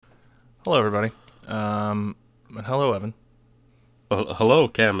Hello, everybody. And hello, Evan. Hello,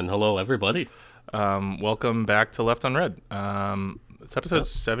 Cam, and hello, everybody. Welcome back to Left Unread. It's episode Yep.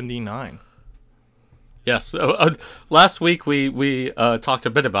 79. Yes. Last week we talked a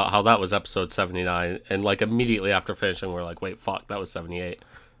bit about how that was episode 79, and like immediately after finishing, we're like, wait, fuck, that was 78.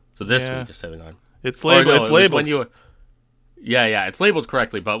 So this Yeah. week is 79. It's Or labeled. no, It's it was labeled. when you. Yeah, it's labeled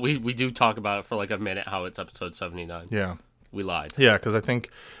correctly, but we do talk about it for like a minute how it's episode 79. Yeah. We lied. Yeah, because I think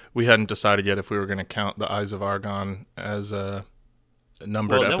we hadn't decided yet if we were going to count the Eyes of Argon as a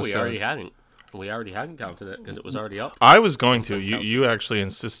numbered Well, no, episode. we already hadn't. We already hadn't counted it because it was already up. I was going to. Count. You actually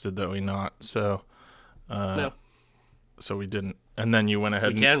insisted that we not. So No, so we didn't. And then you went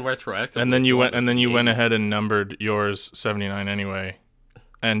ahead. we can retroactively. And then if you want went. us And to then you be went able- ahead and numbered yours 79 anyway.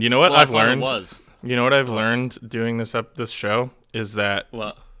 And you know what Well, I I've thought learned? it was. You know what I've learned doing this show is that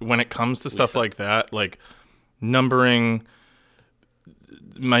Well, when it comes to stuff said- like that, like numbering,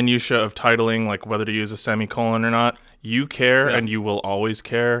 minutia of titling, like whether to use a semicolon or not, you care Yeah. and you will always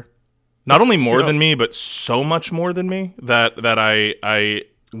care. Not only more You know- than me, but so much more than me that I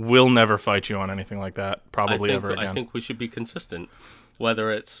will never fight you on anything like that. Probably ever again. I think we should be consistent.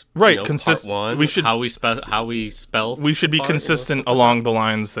 Whether it's Right, part consist- one, we should- how we spell. We should be part, consistent stuff like along the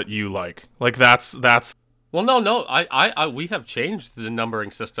lines that you like. Like that's that. Well, no. We have changed the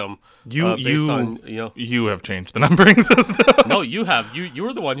numbering system. you based you on you have changed the numbering system. No, you have. You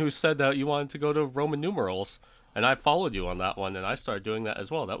were the one who said that you wanted to go to Roman numerals, and I followed you on that one, and I started doing that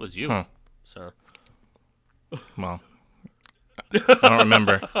as well. That was you, Huh. sir. Well, I don't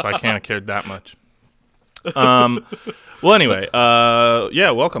remember, so I can't have cared that much. Well, anyway,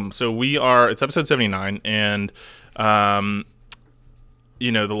 yeah, welcome. So it's episode 79, and,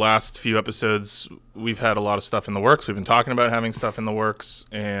 the last few episodes, we've had a lot of stuff in the works. We've been talking about having stuff in the works,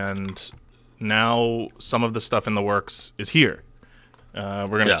 and now some of the stuff in the works is here. We're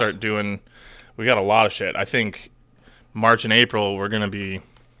going to Yes. start we got a lot of shit. I think March and April, we're going to be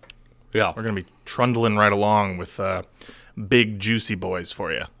Yeah. trundling right along with big juicy boys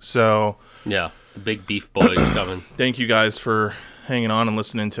for you. So Yeah. The big beef boys coming. thank you guys for hanging on and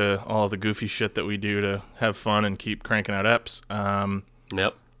listening to all of the goofy shit that we do to have fun and keep cranking out eps.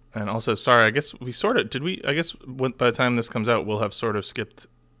 Yep. And also, sorry, I guess we sort of I guess by the time this comes out, we'll have sort of skipped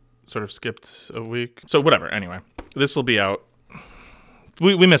a week. So whatever. Anyway, this will be out.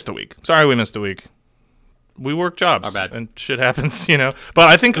 We missed a week. Sorry, we missed a week. We work jobs, Our bad. and shit happens, But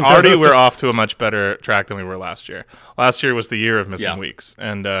I think already we're off to a much better track than we were last year. Last year was the year of missing Yeah. weeks,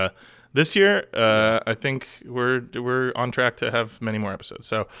 and this year, I think we're on track to have many more episodes.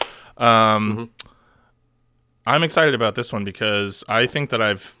 So, I'm excited about this one because I think that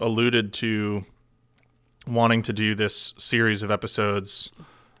I've alluded to wanting to do this series of episodes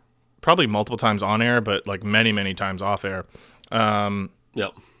probably multiple times on air, but like many, many times off air.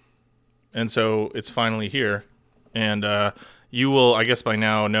 Yep. And so it's finally here. And you will, I guess by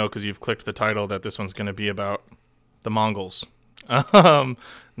now, know because you've clicked the title that this one's going to be about the Mongols.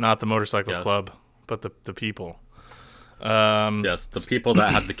 Not the motorcycle Yes. club, but the people. Yes. The people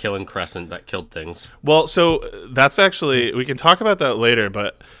that had the killing crescent that killed things. Well, so that's actually, we can talk about that later,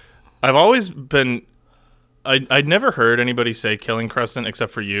 but I've always been, I'd never heard anybody say killing crescent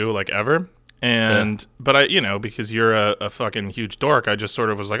except for you, like ever. And, but because you're a fucking huge dork, I just sort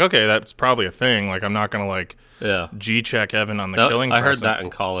of was like, okay, that's probably a thing. Like, I'm not going to like Yeah. G-check Evan on the killing I heard crescent. that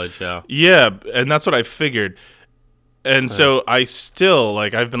in college. Yeah. Yeah, and that's what I figured. And so I still,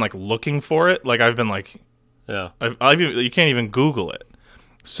 like, I've been, like, looking for it. Like, I've been, like, Yeah. you can't even Google it.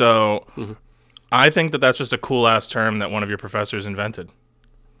 So I think that that's just a cool-ass term that one of your professors invented.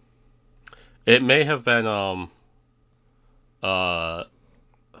 It may have been I'm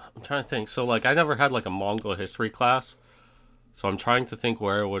trying to think. So like I never had like a Mongol history class. So I'm trying to think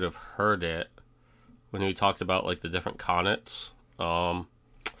where I would have heard it when we talked about like the different Khanates.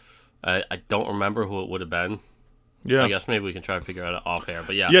 I don't remember who it would have been. Yeah. I guess maybe we can try to figure it out off air.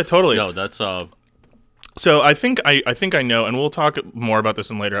 But yeah. Yeah, totally. No, that's So I think I know, and we'll talk more about this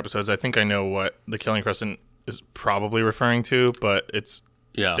in later episodes. I think I know what the Killing Crescent is probably referring to, but it's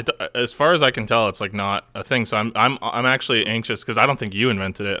yeah. as far as I can tell, it's like not a thing. So I'm actually anxious because I don't think you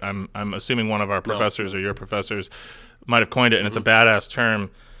invented it. I'm assuming one of our professors or your professors might have coined it, and it's a badass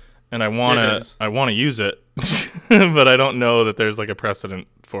term, and I It wanna is. use it, but I don't know that there's like a precedent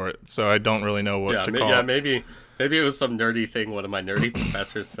for it. So I don't really know what to call it. maybe it was some nerdy thing one of my nerdy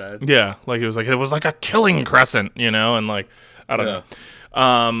professors said. Yeah, like it was like a killing crescent, and like I don't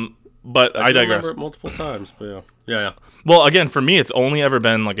know. But I I digress. remember it multiple times, but yeah. Well, again, for me, it's only ever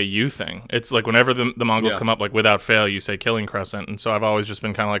been like a you thing. It's like whenever the Mongols Yeah. come up, like without fail, you say killing crescent, and so I've always just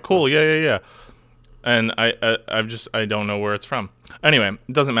been kind of like, cool, yeah. and I don't know where it's from. Anyway,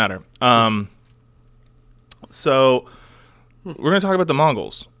 it doesn't matter. So we're gonna talk about the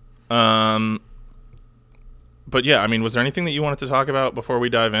Mongols. But yeah, I mean, was there anything that you wanted to talk about before we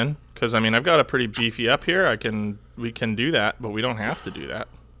dive in? Because I mean, I've got a pretty beefy up here. We can do that, but we don't have to do that.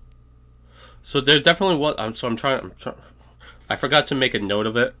 So there definitely was. I'm trying. I forgot to make a note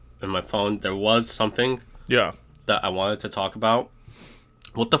of it in my phone. There was something. Yeah. That I wanted to talk about.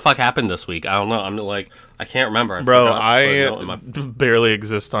 What the fuck happened this week? I don't know. I'm like, I can't remember. Bro, I barely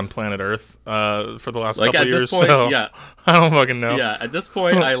exist on planet Earth for the last couple at years. This point, so yeah, I don't fucking know. Yeah, at this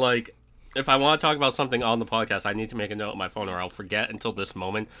point, I like. If I want to talk about something on the podcast, I need to make a note on my phone, or I'll forget until this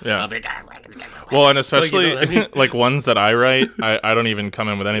moment. Yeah. I'll be well, and especially like, you know what I mean? like ones that I write, I don't even come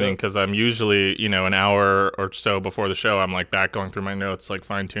in with anything because I'm usually an hour or so before the show. I'm like back going through my notes, like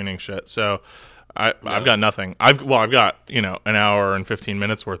fine tuning shit. So I've got nothing. I've got an hour and 15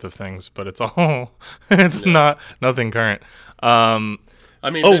 minutes worth of things, but it's all not nothing current. I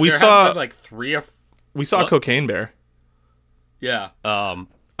mean, we saw been like we saw Cocaine Bear. Yeah.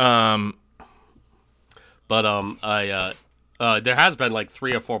 There has been like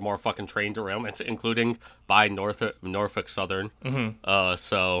 3 or 4 more fucking train derailments, including by Norfolk Southern. Mm-hmm.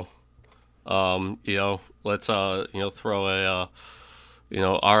 Let's throw a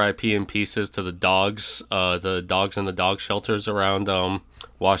R.I.P. in pieces to the dogs in the dog shelters around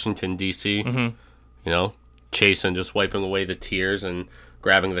Washington D.C. Mm-hmm. Chasing, just wiping away the tears and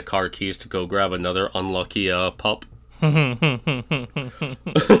grabbing the car keys to go grab another unlucky pup. Yeah,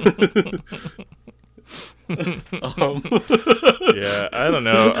 I don't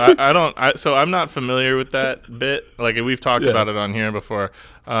know. So I'm not familiar with that bit. Like we've talked about it on here before,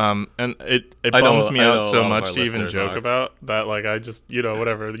 and it bums me out so much to even joke about that. Like I just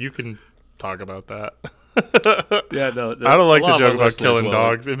whatever, you can talk about that. Yeah, no, I don't like to joke about killing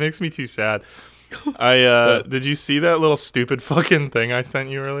dogs. It makes me too sad. Did you see that little stupid fucking thing I sent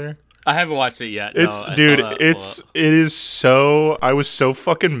you earlier? I haven't watched it yet. It is so. I was so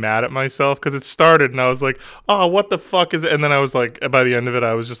fucking mad at myself because it started and I was like, oh, what the fuck is it? And then I was like, by the end of it,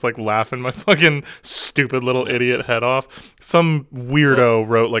 I was just like laughing my fucking stupid little idiot head off. Some weirdo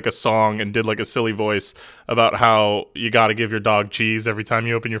wrote like a song and did like a silly voice about how you got to give your dog cheese every time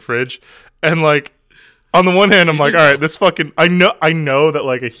you open your fridge, and like. On the one hand, I'm like, all right, this fucking... I know that,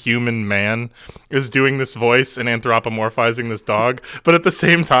 like, a human man is doing this voice and anthropomorphizing this dog, but at the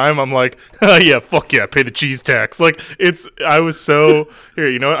same time, I'm like, oh, yeah, fuck yeah, pay the cheese tax. Like, I was so... Here,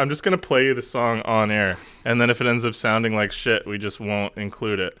 you know what? I'm just going to play you the song on air, and then if it ends up sounding like shit, we just won't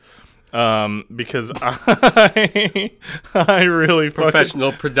include it. Because I really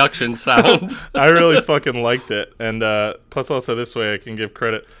professional production sound. I really fucking liked it, and plus also this way I can give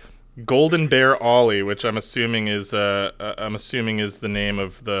credit... Golden Bear Ollie, which I'm assuming is the name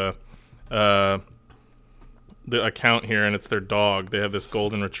of the account here, and it's their dog. They have this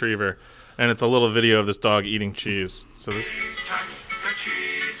golden retriever, and it's a little video of this dog eating cheese. So this. Cheese tax, the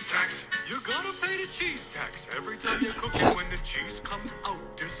cheese tax. You gotta pay the cheese tax every time you're cooking. When the cheese comes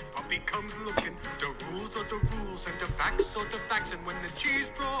out, this puppy comes looking. The rules are the rules, and the facts are the facts. And when the cheese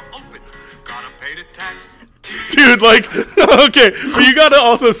drawer opens, gotta pay the tax. Dude, like, okay, but you gotta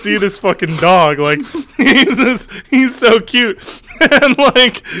also see this fucking dog. Like, he's so cute, and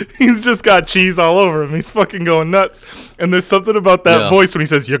like, he's just got cheese all over him. He's fucking going nuts. And there's something about that voice when he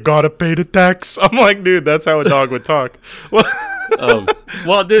says, "You gotta pay the tax." I'm like, dude, that's how a dog would talk. Well,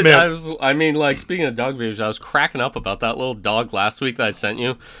 dude, Man. Speaking of dog videos, I was cracking up about that little dog last week that I sent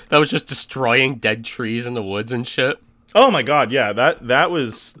you. That was just destroying dead trees in the woods and shit. Oh my god, yeah, that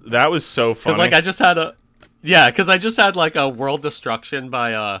was so funny. Because like I just had like a world destruction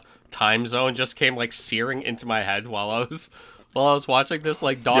by time zone just came like searing into my head while I was watching this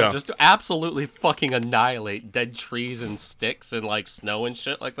like dog just absolutely fucking annihilate dead trees and sticks and like snow and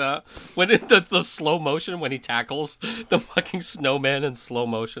shit like that. When the slow motion when he tackles the fucking snowman in slow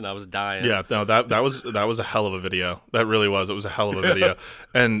motion, I was dying. Yeah, no, that was a hell of a video. That really was. It was a hell of a video.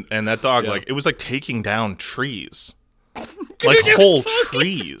 and that dog like it was like taking down trees. Dude, like whole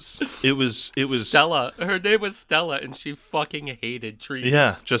trees. It was Stella. Her name was Stella, and she fucking hated trees.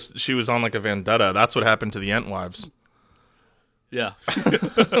 Yeah, just she was on like a vendetta. That's what happened to the Entwives. Yeah.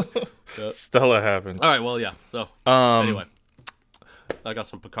 Stella happened. All right. Well, yeah. So anyway, I got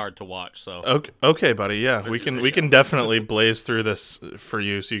some Picard to watch. So okay, buddy. Yeah, we can definitely blaze through this for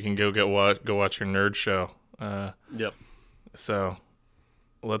you, so you can go watch your nerd show. Yep. So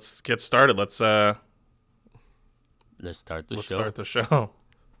let's get started. Let's start the show. Start the show.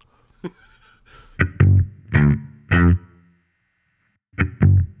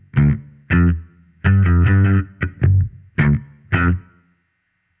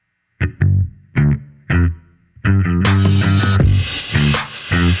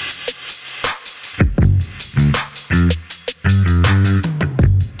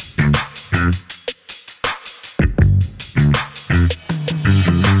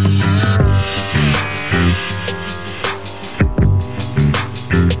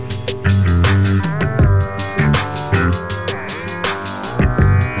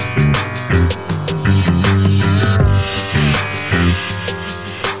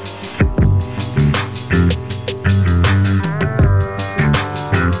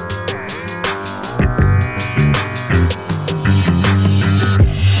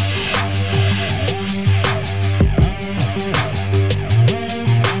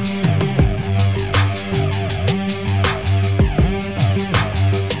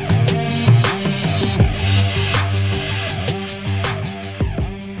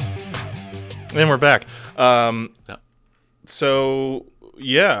 And we're back. Yeah. So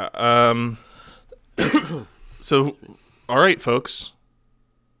yeah. So all right, folks.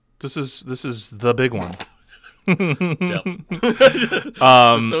 This is the big one. Yep.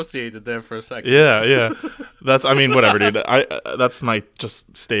 Dissociated there for a second. Yeah. That's, I mean, whatever, dude. That's my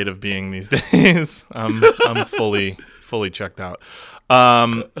just state of being these days. I'm fully checked out.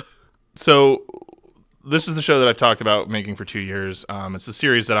 So this is the show that I've talked about making for 2 years. It's a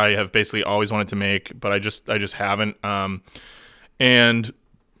series that I have basically always wanted to make, but I just haven't. And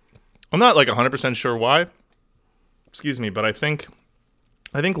I'm not like 100% sure why. Excuse me, but I think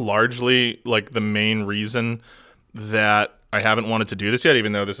largely like the main reason that I haven't wanted to do this yet,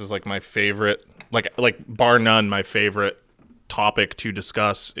 even though this is like my favorite, like bar none, my favorite topic to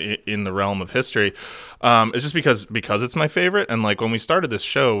discuss in the realm of history, is just because it's my favorite. And like when we started this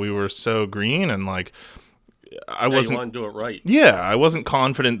show, we were so green and like I wasn't. You want to do it right. Yeah, I wasn't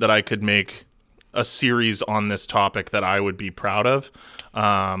confident that I could make a series on this topic that I would be proud of.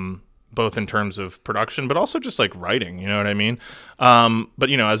 Both in terms of production, but also just like writing, you know what I mean? But,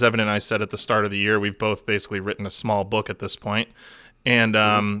 you know, as Evan and I said at the start of the year, we've both basically written a small book at this point. And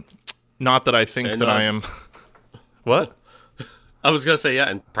not that I think that I am... What? I was going to say, yeah,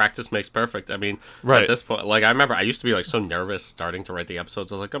 and practice makes perfect. I mean, right. At this point, like, I remember I used to be, like, so nervous starting to write the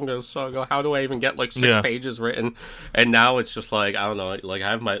episodes. I was like, I'm going to go, how do I even get, like, 6 pages written? And now it's just, like, I don't know, like,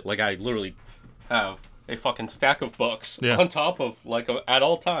 I literally have a fucking stack of books on top of, like, at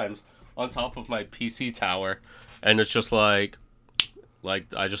all times, on top of my PC tower, and it's just like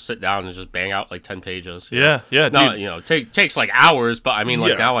I just sit down and just bang out like 10 pages. Yeah. No, dude. you know, takes like hours, but I mean,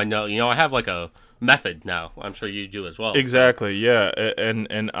 like now I know, you know, I have like a method now. I'm sure you do as well. Exactly. Yeah,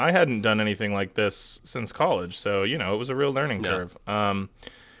 and I hadn't done anything like this since college, so you know, it was a real learning curve.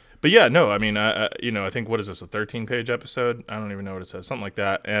 But yeah, no, I mean, you know, I think what is this, a 13-page episode? I don't even know what it says, something like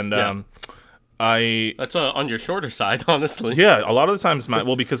that, and that's on your shorter side, honestly. Yeah, a lot of the times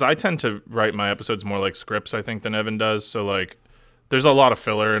because I tend to write my episodes more like scripts, I think, than Evan does. So like, there's a lot of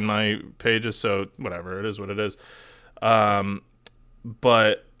filler in my pages. So whatever, it is what it is.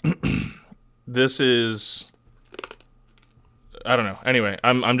 But this is, I don't know. Anyway,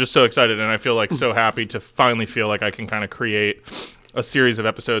 I'm just so excited, and I feel like so happy to finally feel like I can kind of create a series of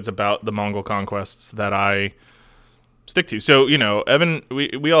episodes about the Mongol conquests that I stick to. So, you know, Evan,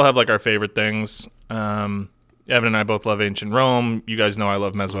 we all have like our favorite things. Evan and I both love ancient Rome. You guys know I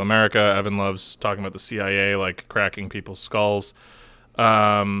love Mesoamerica. Evan loves talking about the CIA, like cracking people's skulls.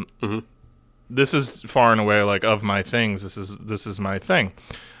 This is far and away like of my things. This is my thing.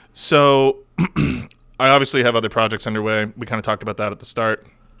 So I obviously have other projects underway. We kind of talked about that at the start.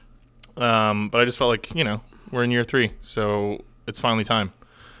 But I just felt like, you know, we're in year 3, so it's finally time.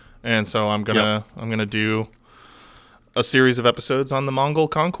 And so I'm gonna do a series of episodes on the Mongol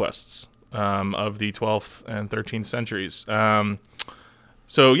conquests of the 12th and 13th centuries.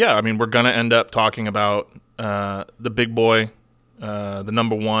 So yeah, I mean, we're gonna end up talking about the big boy, the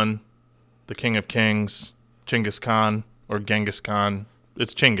number one, the king of kings, Genghis Khan, or Genghis Khan.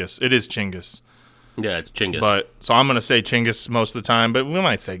 It's Chinggis. It is Chinggis. Yeah, it's Chinggis. But so I'm gonna say Chinggis most of the time, but we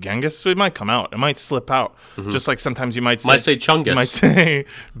might say Genghis. So it might come out. It might slip out. Just like sometimes you might say Chungus. You might say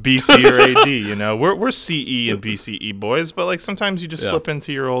BC or AD. You know, we're CE and BCE boys, but like sometimes you just slip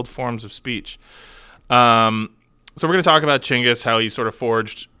into your old forms of speech. So we're gonna talk about Chinggis, how he sort of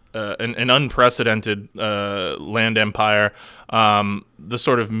forged an unprecedented land empire, the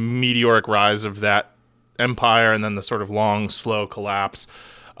sort of meteoric rise of that empire, and then the sort of long, slow collapse.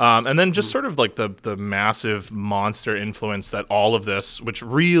 And then just sort of like the massive monster influence that all of this, which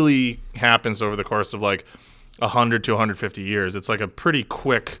really happens over the course of like 100 to 150 years. It's like a pretty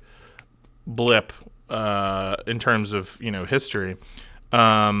quick blip in terms of, you know, history.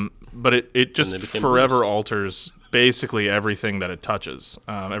 But it just forever alters basically everything that it touches.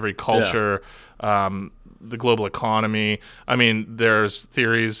 Every culture, the global economy. I mean, there's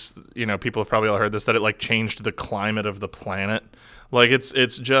theories, you know, people have probably all heard this, that it like changed the climate of the planet. Like, it's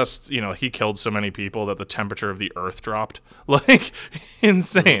just, you know, he killed so many people that the temperature of the earth dropped. Like,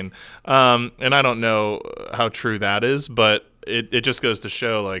 insane. And I don't know how true that is, but it just goes to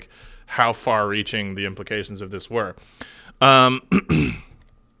show, like, how far-reaching the implications of this were.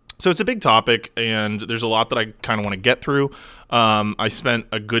 So it's a big topic, and there's a lot that I kind of want to get through. I spent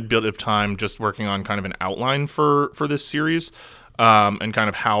a good bit of time just working on kind of an outline for this series, and kind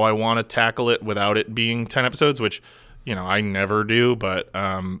of how I want to tackle it without it being 10 episodes, which, you know, I never do, but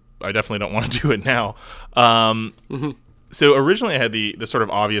I definitely don't want to do it now. So originally I had the sort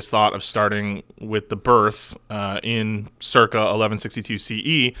of obvious thought of starting with the birth in circa 1162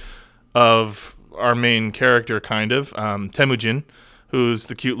 CE of our main character, kind of, Temujin, who's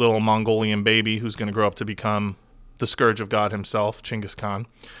the cute little Mongolian baby who's going to grow up to become the scourge of God himself, Genghis Khan.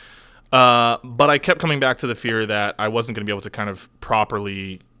 But I kept coming back to the fear that I wasn't going to be able to kind of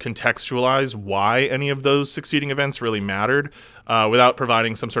properly contextualize why any of those succeeding events really mattered without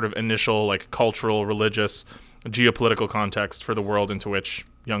providing some sort of initial like cultural, religious, geopolitical context for the world into which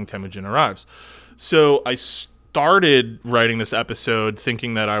young Temujin arrives. So I started writing this episode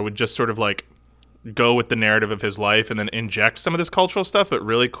thinking that I would just sort of like go with the narrative of his life and then inject some of this cultural stuff, but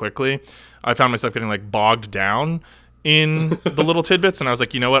really quickly I found myself getting like bogged down in the little tidbits, and I was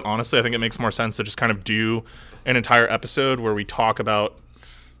like, you know what, honestly I think it makes more sense to just kind of do an entire episode where we talk about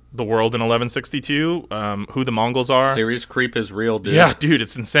the world in 1162, who the Mongols are. Series creep is real, dude. Yeah, dude,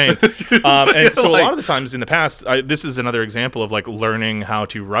 it's insane. And so a lot of the times in the past, this is another example of like learning how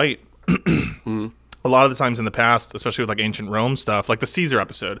to write. A lot of the times in the past, especially with like ancient Rome stuff, like the Caesar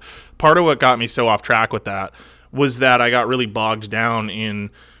episode, part of what got me so off track with that was that I got really bogged down in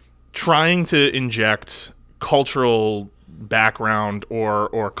trying to inject cultural background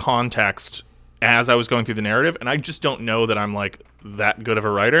or context as I was going through the narrative, and I just don't know that I'm like that good of a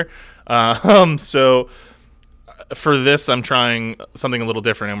writer. So for this, I'm trying something a little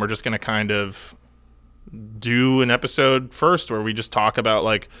different, and we're just going to kind of do an episode first where we just talk about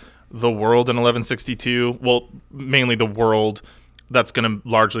like the world in 1162. Well, mainly the world that's going to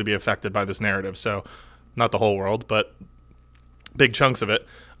largely be affected by this narrative. So not the whole world, but big chunks of it.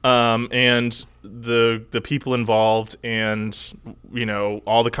 And the people involved, and you know,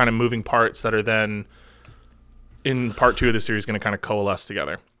 all the kind of moving parts that are then in part 2 of the series going to kind of coalesce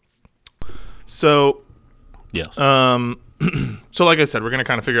together. So yes. So like I said, we're going to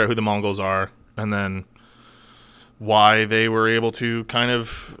kind of figure out who the Mongols are, and then why they were able to kind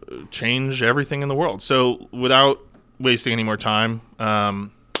of change everything in the world. So without wasting any more time,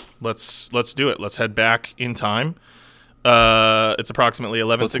 let's do it. Let's head back in time. It's approximately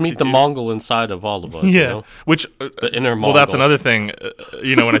 1162. Let's meet the Mongol inside of all of us. Yeah, you know? which the inner Mongol. Well, that's another thing.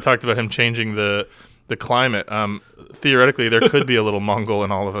 You know, when I talked about him changing the climate, theoretically there could be a little Mongol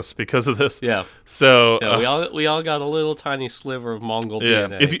in all of us because of this. Yeah. So yeah, we all got a little tiny sliver of Mongol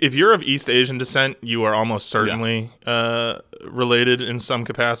DNA. If you're of East Asian descent, you are almost certainly related in some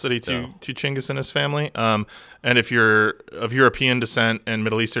capacity to Chinggis and his family. And if you're of European descent and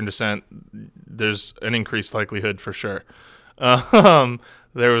Middle Eastern descent, there's an increased likelihood for sure.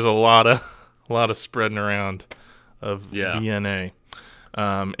 There was a lot of spreading around of DNA.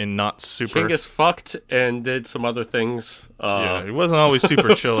 And not super. Genghis fucked and did some other things. He wasn't always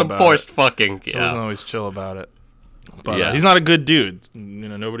super chill about it. Some forced fucking. Yeah. He wasn't always chill about it. But he's not a good dude. You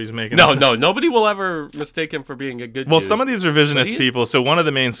know, nobody's making. No, nobody will ever mistake him for being a good dude. Well, some of these revisionist people. So one of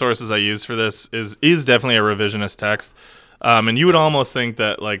the main sources I use for this is definitely a revisionist text, and you would almost think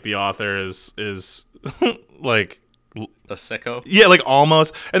that like the author is like a sicko. Yeah, like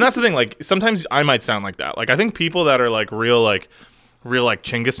almost. And that's the thing. Like sometimes I might sound like that. Like I think people that are like real like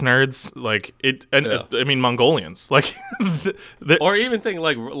Chinggis nerds, like it, and I mean Mongolians, like, or even think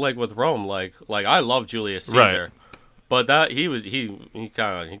like with Rome, like I love Julius Caesar, right. But that he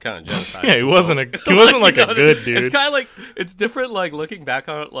kind of genocide. Yeah, he wasn't a good dude. It's kind of like it's different. Like looking back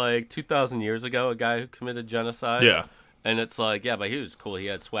on it, like 2,000 years ago, a guy who committed genocide. Yeah. And it's like, yeah, but he was cool. He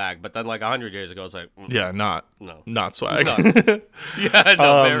had swag. But then, like 100 years ago, it's like, not swag.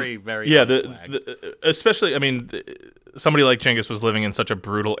 Very, very. Yeah, swag. Especially, I mean, somebody like Genghis was living in such a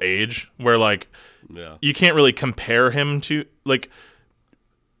brutal age where, like, you can't really compare him to, like,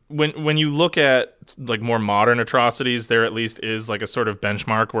 when you look at like more modern atrocities, there at least is like a sort of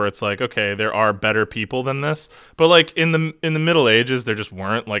benchmark where it's like, okay, there are better people than this. But like in the Middle Ages, there just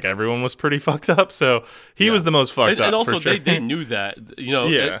weren't. Like everyone was pretty fucked up. So he was the most fucked up. And also for sure. they knew that. You know,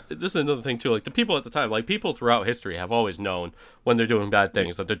 yeah. This is another thing too. Like the people at the time, like people throughout history have always known when they're doing bad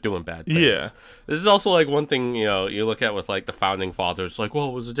things that they're doing bad things. Yeah. This is also like one thing, you know, you look at with like the founding fathers, like, well,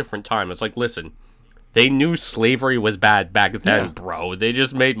 it was a different time. It's like, listen. They knew slavery was bad back then, bro. They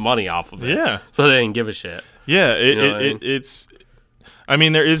just made money off of it. Yeah. So they didn't give a shit. Yeah, it's... I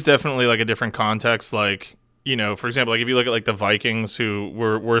mean, there is definitely, like, a different context. Like, you know, for example, like, if you look at, like, the Vikings who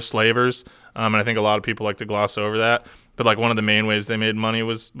were slavers, and I think a lot of people like to gloss over that, but, like, one of the main ways they made money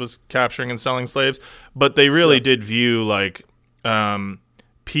was capturing and selling slaves. But they really did view, like,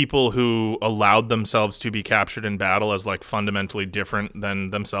 people who allowed themselves to be captured in battle as, like, fundamentally different than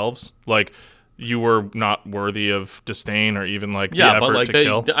themselves. Like... You were not worthy of disdain or even like the effort but like to they,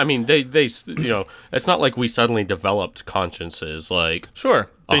 kill. I mean, they, you know, it's not like we suddenly developed consciences like sure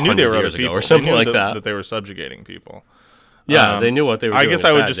they knew they were other people or something like that they were subjugating people. Yeah, they knew what they were doing. I guess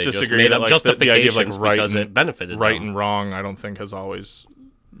I would just disagree. Made up like justifications the idea of like right because it benefited right them. and wrong. I don't think has always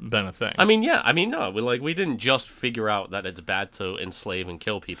been a thing. I mean, yeah. I mean, no. We didn't just figure out that it's bad to enslave and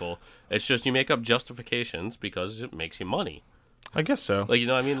kill people. It's just you make up justifications because it makes you money. I guess so. Like, you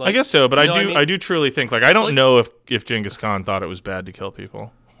know what I mean? I guess so, but I do truly think, like, I don't know if Genghis Khan thought it was bad to kill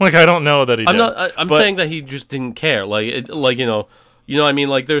people. Like, I don't know that he did. I'm saying that he just didn't care. Like, you know what I mean?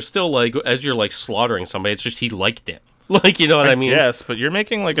 Like, there's still, like, as you're, like, slaughtering somebody, it's just he liked it. Like, you know what I mean? Yes, but you're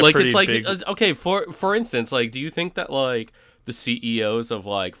making, like, a like, pretty it's like, big... okay, for instance, like, do you think that, like, the CEOs of,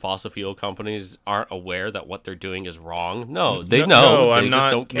 like, fossil fuel companies aren't aware that what they're doing is wrong? No, they know. No, they I'm just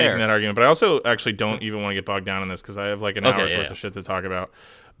not don't care. making that argument. But I also actually don't even want to get bogged down in this because I have, like, an hour's worth of shit to talk about.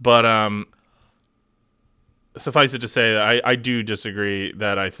 But suffice it to say that I do disagree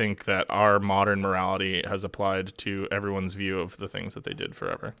that I think that our modern morality has applied to everyone's view of the things that they did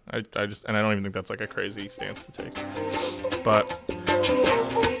forever. I don't even think that's like a crazy stance to take. But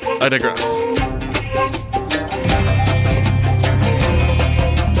I digress.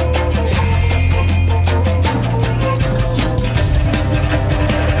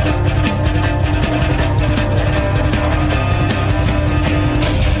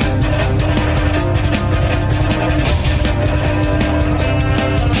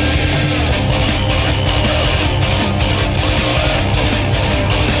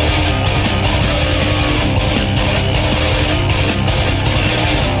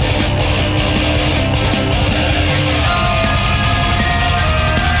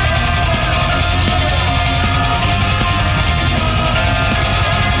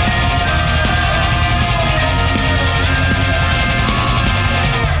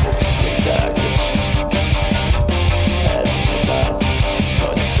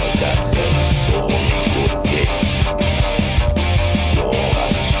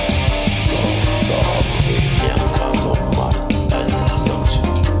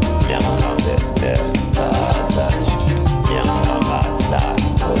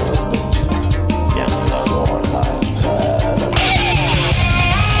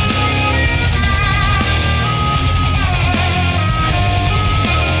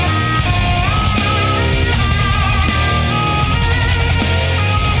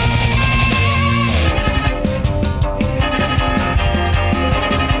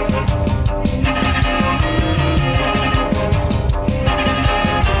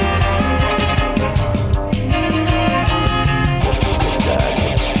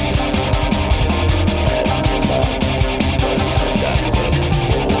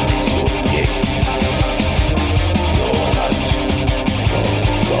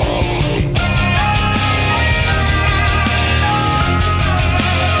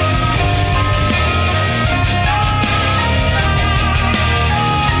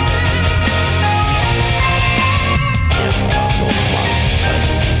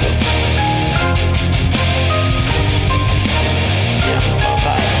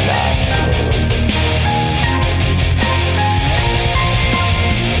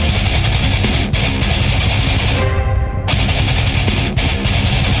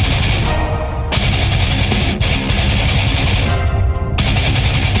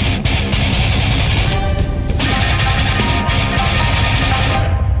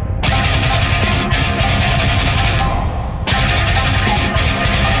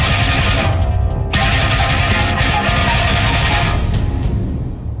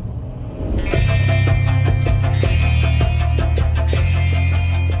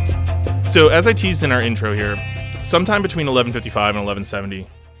 So, as I teased in our intro here, sometime between 1155 and 1170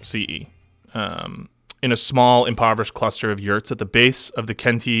 CE, in a small, impoverished cluster of yurts at the base of the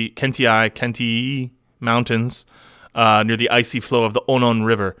Kentii Mountains, near the icy flow of the Onon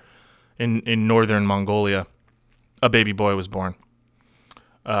River in northern Mongolia, a baby boy was born.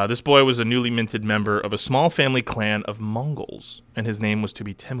 This boy was a newly minted member of a small family clan of Mongols, and his name was to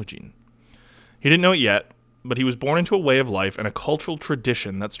be Temujin. He didn't know it yet, but he was born into a way of life and a cultural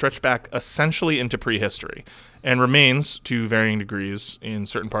tradition that stretched back essentially into prehistory and remains, to varying degrees in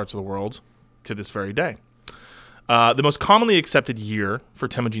certain parts of the world, to this very day. The most commonly accepted year for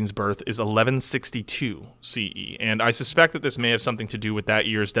Temujin's birth is 1162 CE, and I suspect that this may have something to do with that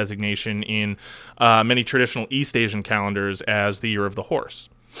year's designation in many traditional East Asian calendars as the year of the horse.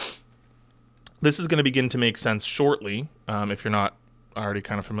 This is going to begin to make sense shortly, if you're not already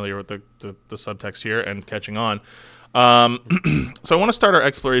kind of familiar with the subtext here and catching on. So I want to start our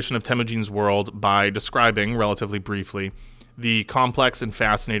exploration of Temujin's world by describing, relatively briefly, the complex and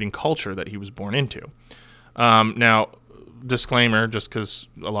fascinating culture that he was born into. Now, disclaimer, just because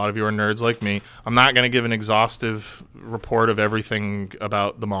a lot of you are nerds like me, I'm not going to give an exhaustive report of everything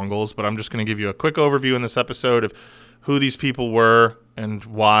about the Mongols, but I'm just going to give you a quick overview in this episode of who these people were and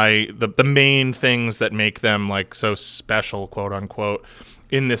why the main things that make them like so special, quote unquote,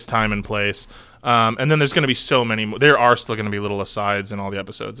 in this time and place. And then there's going to be so many more. There are still going to be little asides in all the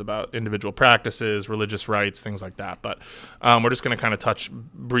episodes about individual practices, religious rites, things like that. But we're just going to kind of touch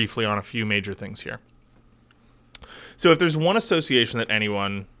briefly on a few major things here. So if there's one association that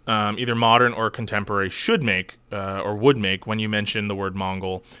anyone, either modern or contemporary, should make or would make when you mention the word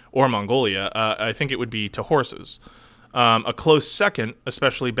Mongol or Mongolia, I think it would be to horses. A close second,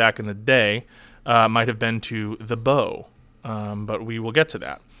 especially back in the day, might have been to the bow, but we will get to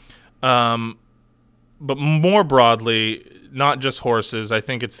that. But more broadly, not just horses, I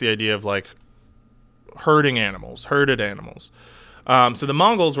think it's the idea of like herded animals. So the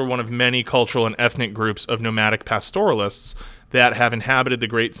Mongols were one of many cultural and ethnic groups of nomadic pastoralists that have inhabited the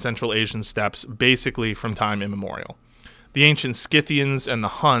great Central Asian steppes basically from time immemorial. The ancient Scythians and the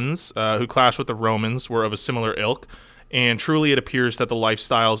Huns, who clashed with the Romans, were of a similar ilk, and truly it appears that the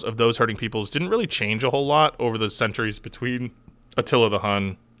lifestyles of those herding peoples didn't really change a whole lot over the centuries between Attila the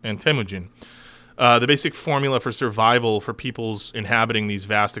Hun and Temujin. The basic formula for survival for peoples inhabiting these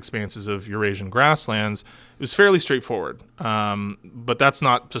vast expanses of Eurasian grasslands was fairly straightforward. But that's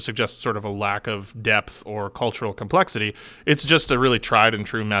not to suggest sort of a lack of depth or cultural complexity. It's just a really tried and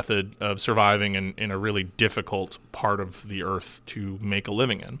true method of surviving in a really difficult part of the earth to make a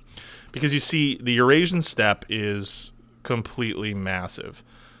living in. Because you see, the Eurasian steppe is completely massive.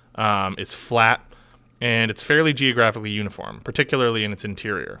 It's flat, and it's fairly geographically uniform, particularly in its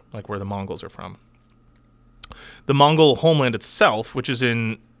interior, like where the Mongols are from. The Mongol homeland itself, which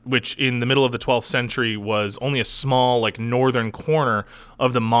in the middle of the 12th century was only a small, like, northern corner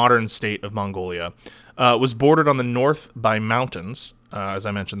of the modern state of Mongolia, was bordered on the north by mountains. As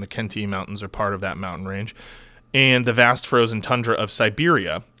I mentioned, the Khenti Mountains are part of that mountain range, and the vast frozen tundra of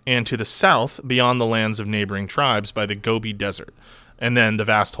Siberia, and to the south, beyond the lands of neighboring tribes, by the Gobi Desert, and then the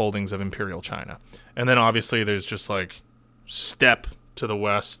vast holdings of Imperial China. And then, obviously, there's just, like, steppe to the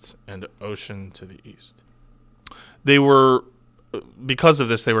west and ocean to the east. Because of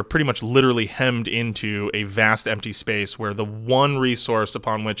this, they were pretty much literally hemmed into a vast empty space where the one resource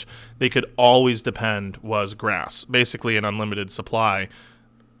upon which they could always depend was grass, basically an unlimited supply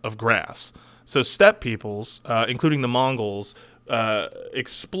of grass. So steppe peoples, including the Mongols,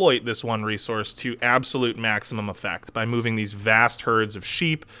 exploit this one resource to absolute maximum effect by moving these vast herds of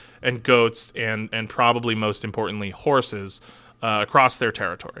sheep and goats and probably most importantly horses across their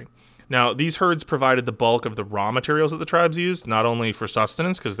territory. Now, these herds provided the bulk of the raw materials that the tribes used, not only for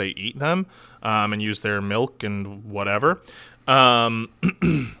sustenance, because they eat them and use their milk and whatever, but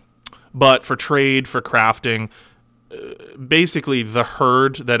for trade, for crafting. Basically, the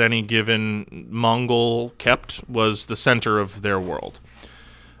herd that any given Mongol kept was the center of their world.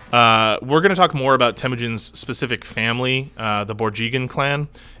 We're going to talk more about Temujin's specific family, the Borjigin clan,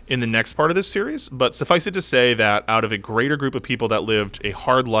 in the next part of this series, but suffice it to say that out of a greater group of people that lived a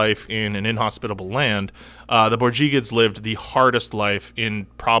hard life in an inhospitable land, the Borjigids lived the hardest life in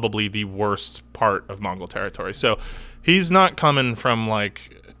probably the worst part of Mongol territory. So he's not coming from,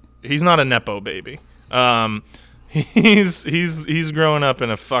 like, he's not a Nepo baby. He's growing up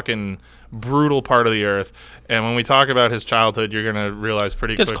in a fucking brutal part of the earth, and when we talk about his childhood, you're gonna realize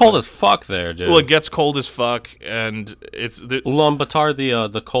pretty quickly. It gets cold as fuck there, dude. Well, it gets cold as fuck, and it's Ulaanbaatar,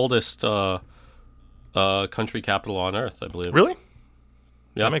 the coldest country capital on earth, I believe. Really?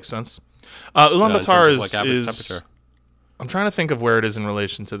 Yeah, that makes sense. Ulaanbaatar like average is temperature. I'm trying to think of where it is in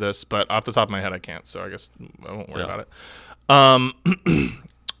relation to this, but off the top of my head, I can't. So I guess I won't worry about it.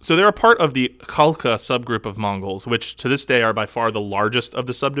 So they're a part of the Khalkha subgroup of Mongols, which to this day are by far the largest of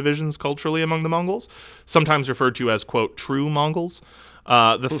the subdivisions culturally among the Mongols, sometimes referred to as, quote, true Mongols.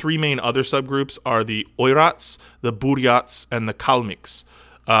 The three main other subgroups are the Oirats, the Buryats, and the Kalmyks,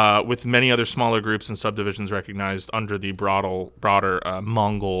 with many other smaller groups and subdivisions recognized under the broader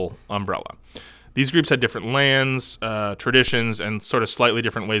Mongol umbrella. These groups had different lands, traditions, and sort of slightly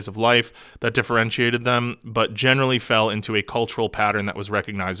different ways of life that differentiated them, but generally fell into a cultural pattern that was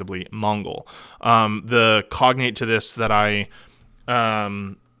recognizably Mongol. The cognate to this that I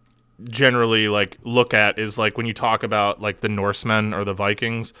generally like look at is like when you talk about like the Norsemen or the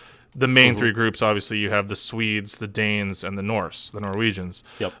Vikings, the main three groups, obviously you have the Swedes, the Danes, and the Norwegians.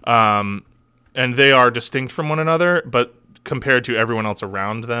 Yep. And they are distinct from one another, but compared to everyone else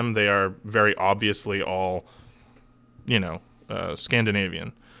around them, they are very obviously all,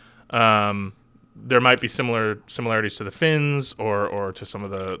 Scandinavian. There might be similarities to the Finns or to some of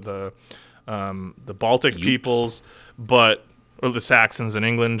the Baltic peoples, or the Saxons in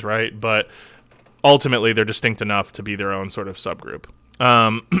England, right? But ultimately, they're distinct enough to be their own sort of subgroup.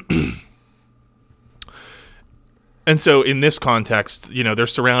 And And so in this context, they're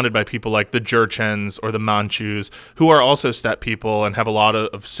surrounded by people like the Jurchens or the Manchus, who are also steppe people and have a lot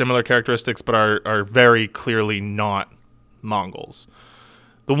of similar characteristics, but are very clearly not Mongols.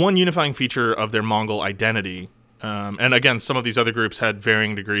 The one unifying feature of their Mongol identity, and again, some of these other groups had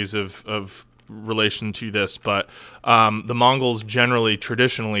varying degrees of relation to this, but the Mongols generally,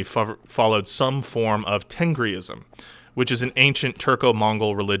 traditionally followed some form of Tengriism, which is an ancient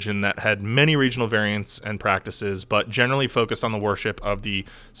Turco-Mongol religion that had many regional variants and practices, but generally focused on the worship of the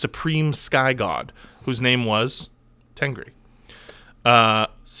supreme sky god, whose name was Tengri.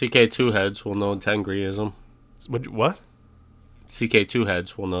 CK2 heads will know Tengriism. What? CK2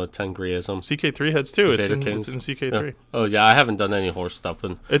 heads will know Tengriism. CK3 heads too. It's in CK3. Yeah. Oh yeah, I haven't done any horse stuff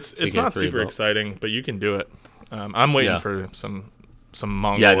in It's CK3, not super exciting, but you can do it. I'm waiting for some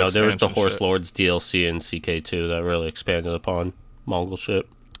Mongol. Yeah, no, there was the Horse shit. Lords DLC in CK2 that really expanded upon Mongol shit.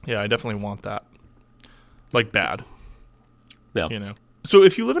 Yeah, I definitely want that. Like bad. Yeah. So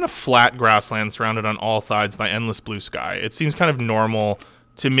if you live in a flat grassland surrounded on all sides by endless blue sky, it seems kind of normal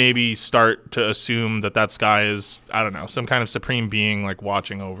to maybe start to assume that sky is, I don't know, some kind of supreme being like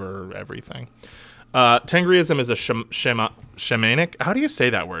watching over everything. Tengriism is a shamanic. How do you say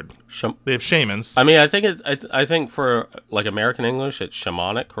that word? They have shamans. I mean, I think for like American English, it's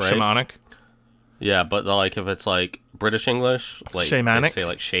shamanic, right? Shamanic. Yeah, but like if it's like British English, like shamanic. they say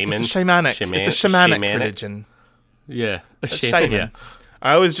like shaman. It's a shamanic. It's a shamanic religion. Yeah, a shaman. Yeah.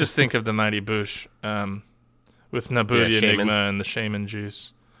 I always just think of the Mighty Boosh with Naboo the Enigma and the shaman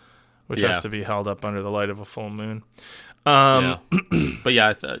juice, which has to be held up under the light of a full moon. But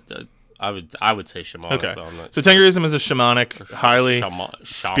yeah, I would say shamanic. Okay. So Tengriism is a shamanic, highly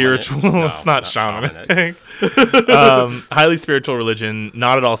spiritual. No, it's not shamanic. Highly spiritual religion,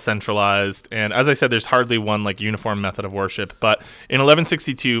 not at all centralized. And as I said, there's hardly one like uniform method of worship. But in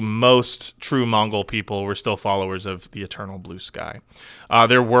 1162, most true Mongol people were still followers of the eternal blue sky.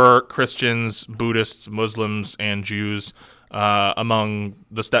 There were Christians, Buddhists, Muslims, and Jews among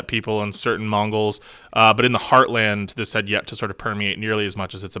the steppe people and certain Mongols. But in the heartland, this had yet to sort of permeate nearly as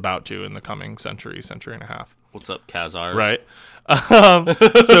much as it's about to in the coming century and a half. What's up, Khazars? Right.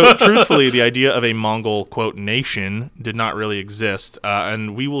 So truthfully, the idea of a Mongol, quote, nation did not really exist.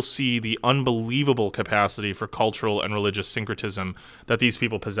 And we will see the unbelievable capacity for cultural and religious syncretism that these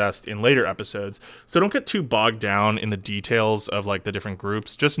people possessed in later episodes. So don't get too bogged down in the details of like the different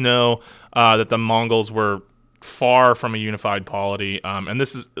groups. Just know that the Mongols were far from a unified polity, and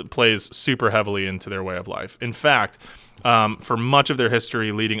this plays super heavily into their way of life. In fact, for much of their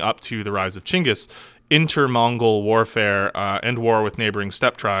history leading up to the rise of Chinggis, inter-Mongol warfare and war with neighboring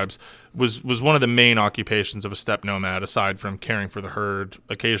steppe tribes was one of the main occupations of a steppe nomad, aside from caring for the herd,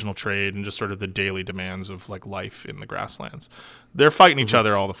 occasional trade, and just sort of the daily demands of like life in the grasslands. They're fighting each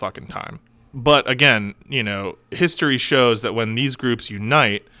other all the fucking time. But again, history shows that when these groups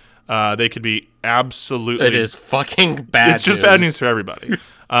unite, they could be absolutely... It is fucking bad It's just news. bad news for everybody.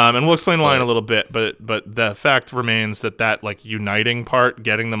 And we'll explain why in a little bit, but the fact remains that like uniting part,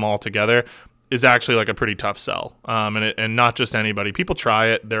 getting them all together, is actually like a pretty tough sell. And not just anybody. People try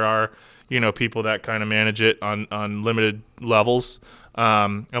it. There are, people that kind of manage it on limited levels.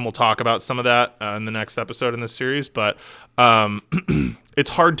 And we'll talk about some of that in the next episode in this series. But it's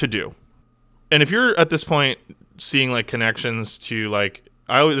hard to do. And if you're at this point seeing like connections to like...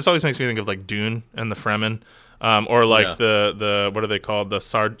 this always makes me think of like Dune and the Fremen, or like the what are they called, the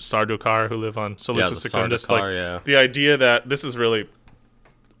Sardaukar who live on Seleucus Secundus. Like the idea that this is really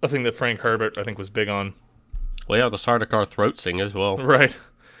a thing that Frank Herbert I think was big on. Well, yeah, the Sardaukar throat sing as well, right?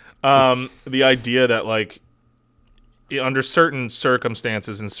 The idea that like under certain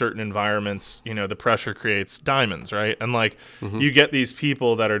circumstances in certain environments, the pressure creates diamonds, right? And like you get these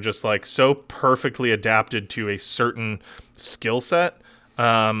people that are just like so perfectly adapted to a certain skill set.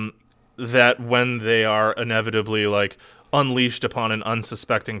 That when they are inevitably like unleashed upon an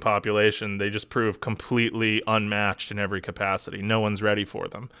unsuspecting population, they just prove completely unmatched in every capacity. No one's ready for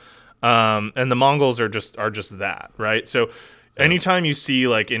them. And the Mongols are just that, right? So anytime you see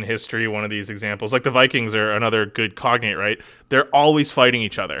like in history one of these examples, like the Vikings are another good cognate, right? They're always fighting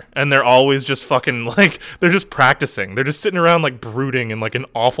each other, and they're always just fucking like they're just practicing. They're just sitting around like brooding in like an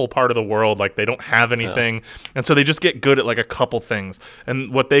awful part of the world, like they don't have anything, and so they just get good at like a couple things.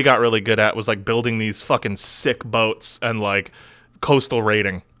 And what they got really good at was like building these fucking sick boats and like coastal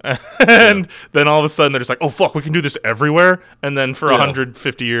raiding. And then all of a sudden they're just like, oh fuck, we can do this everywhere. And then for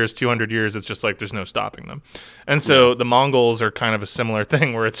 150 years, 200 years, it's just like there's no stopping them. And so the Mongols are kind of a similar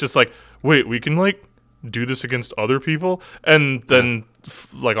thing where it's just like, wait, we can like do this against other people, and then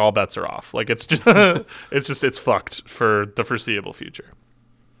like all bets are off. Like it's just it's fucked for the foreseeable future.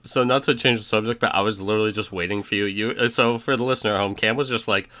 So not to change the subject, but I was literally just waiting for you. So for the listener at home, Cam was just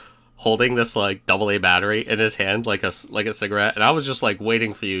like holding this like AA battery in his hand, like a cigarette, and I was just like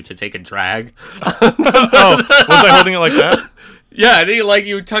waiting for you to take a drag. Oh, was I holding it like that? Yeah, and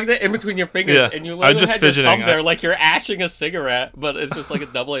you tugged it in between your fingers, Yeah, and you I'm literally just had fidgeting. your thumb there like you're ashing a cigarette, but it's just like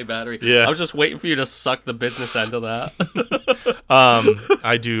a AA battery. Yeah. I was just waiting for you to suck the business end of that.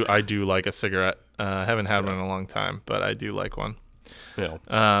 I do like a cigarette. I haven't had one in a long time, but I do like one. Yeah.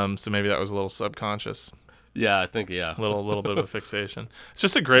 So maybe that was a little subconscious, Yeah, I think a little bit of a fixation. It's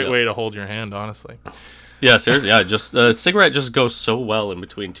just a great way to hold your hand, honestly. Yeah, seriously. Yeah, just a cigarette just goes so well in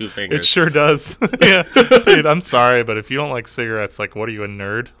between two fingers. It sure does. Yeah, dude, I'm sorry, but if you don't like cigarettes, like, what are you, a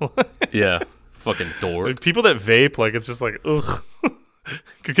nerd? Yeah, fucking dork. Like, people that vape, like, it's just like, ugh.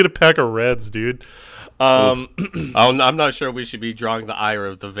 Could get a pack of Reds, dude. I'm not sure we should be drawing the ire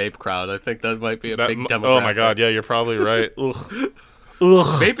of the vape crowd. I think that might be a big demographic. Oh my god, yeah, you're probably right. Ugh.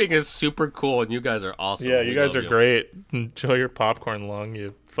 Vaping is super cool, and you guys are awesome. Yeah, you guys are great. Enjoy your popcorn lung,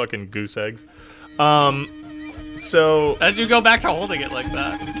 you fucking goose eggs. So as you go back to holding it like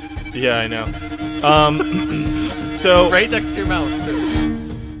that. Yeah, I know. So right next to your mouth too.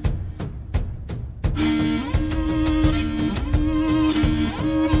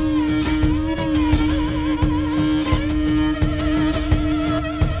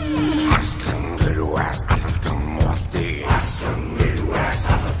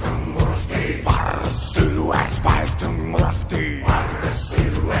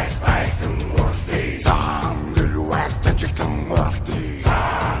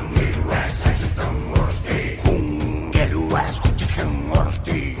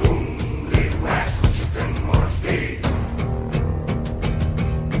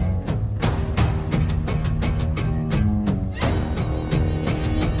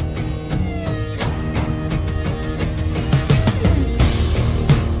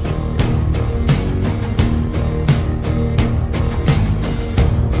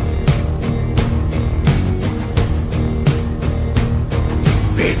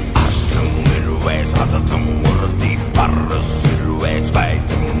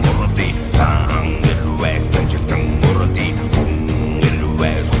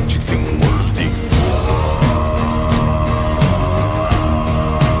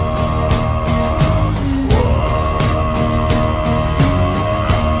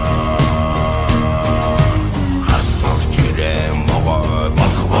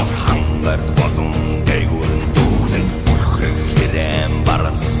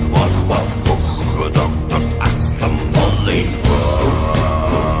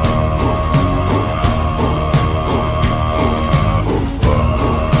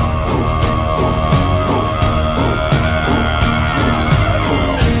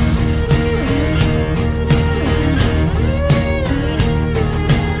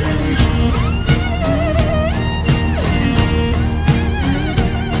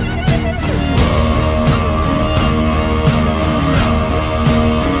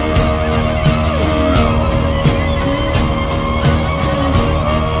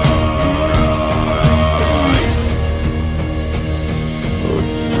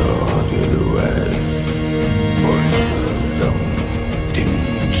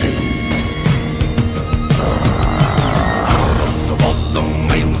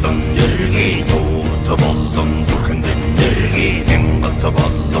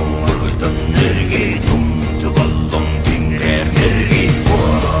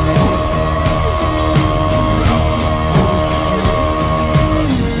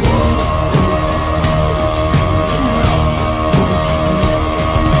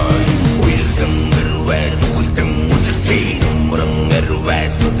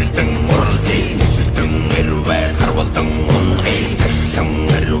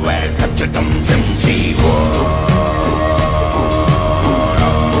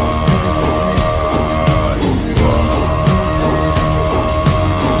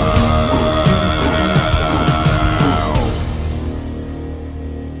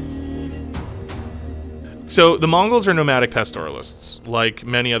 So the Mongols are nomadic pastoralists, like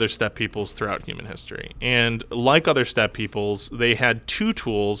many other steppe peoples throughout human history. And like other steppe peoples, they had two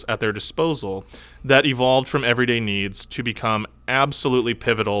tools at their disposal that evolved from everyday needs to become absolutely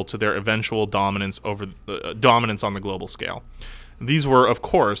pivotal to their eventual dominance on the global scale. These were, of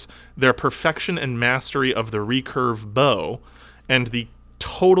course, their perfection and mastery of the recurve bow and the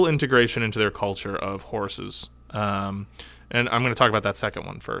total integration into their culture of horses. And I'm going to talk about that second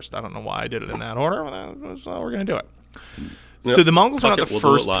one first. I don't know why I did it in that order. That's how we're going to do it. So the Mongols were Fuck not it, the we'll do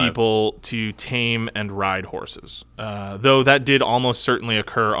it first live. people to tame and ride horses, though that did almost certainly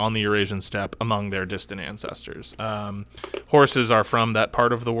occur on the Eurasian steppe among their distant ancestors. Horses are from that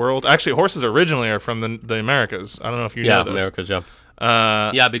part of the world. Actually, horses originally are from the Americas. I don't know if you know this. America's, yeah.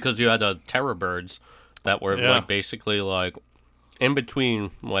 Yeah, because you had terror birds that were like basically like in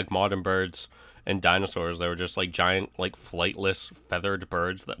between like modern birds and dinosaurs. They were just like giant, like flightless, feathered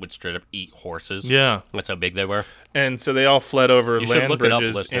birds that would straight up eat horses. Yeah. That's how big they were. And so they all fled over You should land look it up,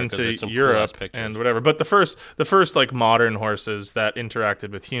 bridges listener, 'cause into there's some Europe cool-ass pictures. and whatever. But the first like modern horses that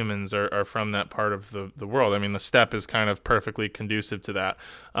interacted with humans are from that part of the world. I mean, the steppe is kind of perfectly conducive to that,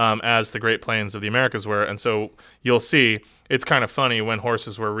 as the Great Plains of the Americas were. And so you'll see it's kind of funny when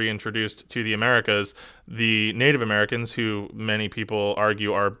horses were reintroduced to the Americas, the Native Americans, who many people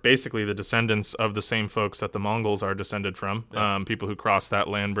argue are basically the descendants of the same folks that the Mongols are descended from, people who crossed that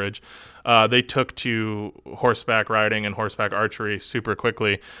land bridge. They took to horseback riding and horseback archery super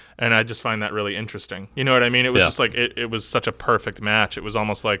quickly, and I just find that really interesting. You know what I mean? It was just like it was such a perfect match. It was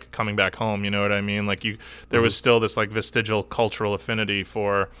almost like coming back home. You know what I mean? Like there was still this like vestigial cultural affinity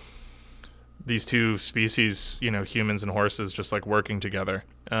for these two species, you know, humans and horses, just like working together.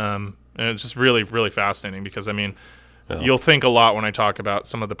 And it's just really, really fascinating because I mean. You'll think a lot when I talk about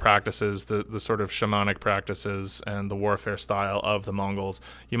some of the practices, the sort of shamanic practices and the warfare style of the Mongols.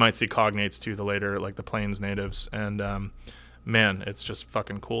 You might see cognates to the later, like the Plains natives. And, man, it's just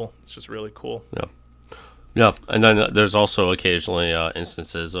fucking cool. It's just really cool. Yeah. Yeah. And then there's also occasionally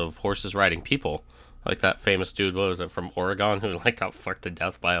instances of horses riding people. Like that famous dude, what was it, from Oregon, who like got fucked to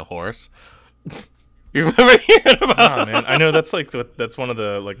death by a horse. You remember hearing about man. I know that's one of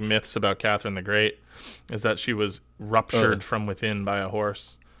the like myths about Catherine the Great, is that she was ruptured from within by a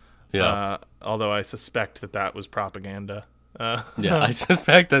horse. Yeah. Although I suspect that was propaganda. Yeah, I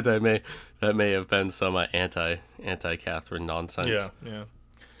suspect that may have been some anti Catherine nonsense. Yeah.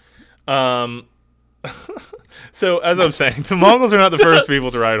 So as I'm saying, the Mongols are not the first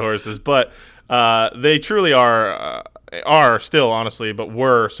people to ride horses, but they truly are still, honestly, but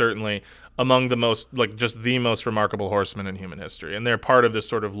were certainly among the most, like, just the most remarkable horsemen in human history. And they're part of this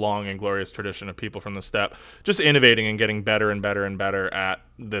sort of long and glorious tradition of people from the steppe just innovating and getting better and better and better at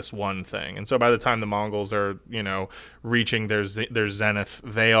this one thing. And so by the time the Mongols are, you know, reaching their zenith,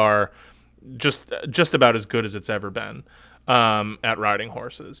 they are just about as good as it's ever been at riding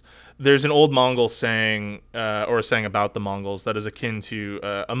horses. There's an old Mongol saying, or a saying about the Mongols that is akin to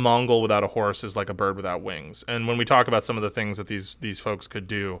a Mongol without a horse is like a bird without wings. And when we talk about some of the things that these folks could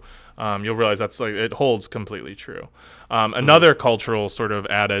do, you'll realize that's like it holds completely true. Another cultural sort of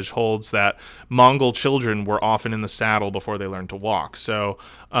adage holds that Mongol children were often in the saddle before they learned to walk. So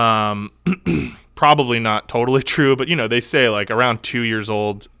probably not totally true, but, you know, they say like around 2 years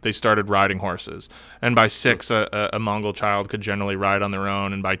old, they started riding horses. And by 6, a Mongol child could generally ride on their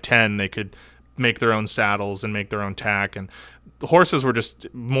own. And by 10, they could make their own saddles and make their own tack. And the horses were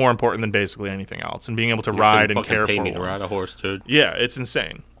just more important than basically anything else. And being able to ride and care pay for me one. to ride a horse, dude. Yeah, it's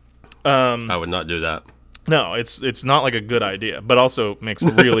insane. I would not do that. No, it's not like a good idea, but also makes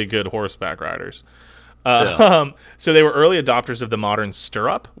really good horseback riders. So they were early adopters of the modern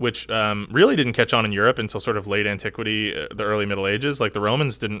stirrup, which really didn't catch on in Europe until sort of late antiquity, the early Middle Ages. Like the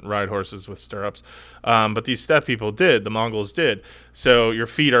Romans didn't ride horses with stirrups, but these steppe people did. The Mongols did. So your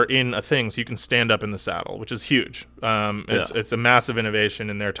feet are in a thing, so you can stand up in the saddle, which is huge. It's a massive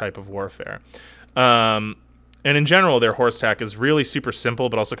innovation in their type of warfare. And in general, their horse tack is really super simple,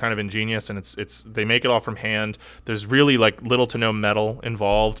 but also kind of ingenious. And they make it all from hand. There's really like little to no metal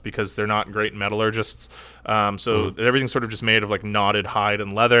involved because they're not great metallurgists. So everything's sort of just made of like knotted hide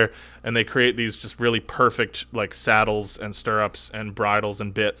and leather. And they create these just really perfect like saddles and stirrups and bridles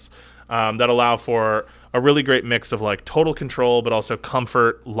and bits that allow for a really great mix of like total control, but also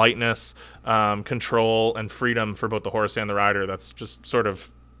comfort, lightness, control, and freedom for both the horse and the rider. That's just sort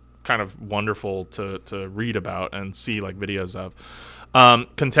of kind of wonderful to read about and see like videos of.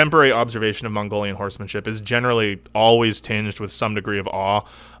 Contemporary observation of Mongolian horsemanship is generally always tinged with some degree of awe,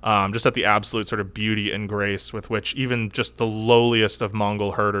 just at the absolute sort of beauty and grace with which even just the lowliest of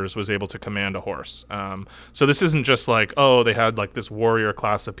Mongol herders was able to command a horse. So this isn't just like, oh, they had like this warrior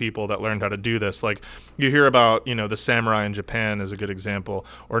class of people that learned how to do this. Like you hear about, you know, the samurai in Japan is a good example,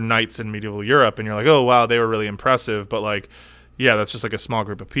 or knights in medieval Europe, and you're like, oh, wow, they were really impressive, but like, yeah, that's just like a small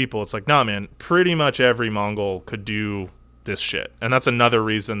group of people. It's like, nah, man, pretty much every Mongol could do this shit. And that's another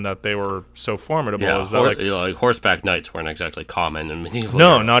reason that they were so formidable. Yeah, is that like horseback knights weren't exactly common in medieval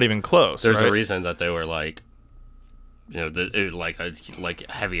No, Europe. not even close. There's right? a reason that they were like, you know,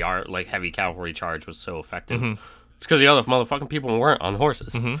 heavy cavalry charge was so effective. It's because the other motherfucking people weren't on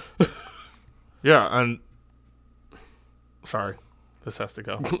horses. Yeah, and Sorry, this has to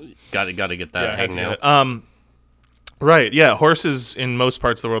go. Got to get that I had to hangnail. get it. Right, yeah, horses in most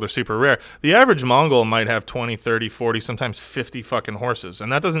parts of the world are super rare. The average Mongol might have 20, 30, 40, sometimes 50 fucking horses.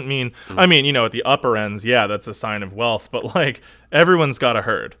 And that doesn't mean, I mean, you know, at the upper ends, yeah, that's a sign of wealth. But, like, everyone's got a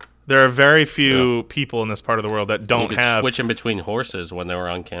herd. There are very few people in this part of the world that don't You could have... switch in between horses when they were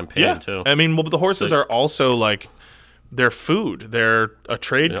on campaign, too. I mean, well, the horses are also, like... They're food. They're a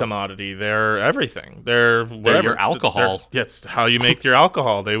trade commodity. They're everything. They're whatever. They're your alcohol. It's how you make your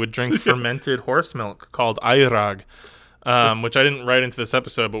alcohol. They would drink fermented horse milk called ayrag, which I didn't write into this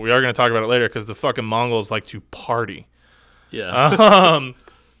episode, but we are going to talk about it later because the fucking Mongols like to party. Yeah.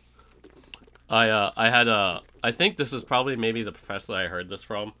 I think this is probably maybe the professor I heard this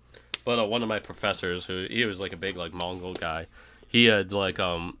from, but one of my professors he was like a big like Mongol guy. He had like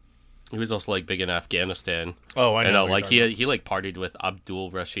he was also like big in Afghanistan. Oh, I know. And like he like partied with Abdul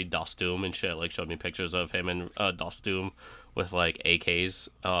Rashid Dostum and shit. Like showed me pictures of him and Dostum with like AKs.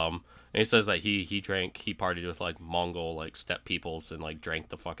 And he says that he partied with like Mongol like steppe peoples and like drank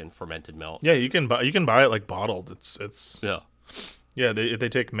the fucking fermented milk. Yeah, you can buy it like bottled. It's yeah. They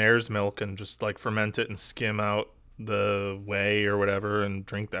take mare's milk and just like ferment it and skim out the whey or whatever and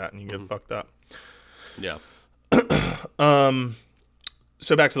drink that and you get fucked up. Yeah.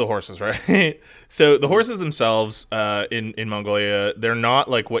 So back to the horses, right? So the horses themselves in Mongolia, they're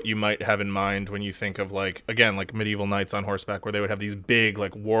not like what you might have in mind when you think of like, again, like medieval knights on horseback where they would have these big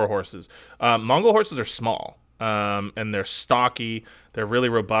like war horses. Mongol horses are small and they're stocky. They're really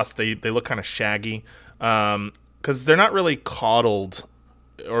robust. They look kind of shaggy because they're not really coddled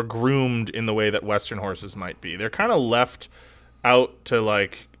or groomed in the way that Western horses might be. They're kind of left out to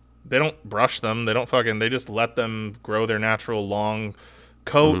like, they don't brush them. They just let them grow their natural long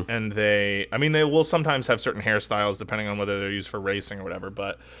coat, and they will sometimes have certain hairstyles depending on whether they're used for racing or whatever,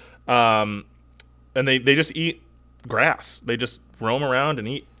 but and they just eat grass. They just roam around and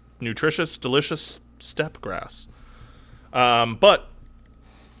eat nutritious, delicious steppe grass. But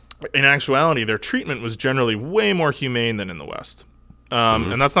in actuality, their treatment was generally way more humane than in the West.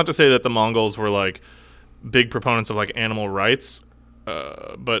 And that's not to say that the Mongols were like big proponents of like animal rights,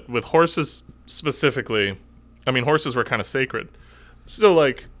 but with horses specifically, I mean, horses were kind of sacred. So,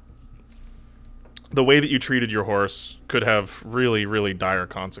 like, the way that you treated your horse could have really, really dire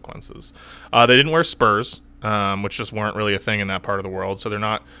consequences. They didn't wear spurs, which just weren't really a thing in that part of the world, so they're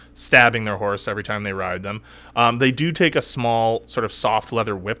not stabbing their horse every time they ride them. They do take a small, sort of soft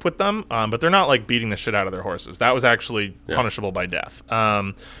leather whip with them, but they're not, like, beating the shit out of their horses. That was actually punishable by death.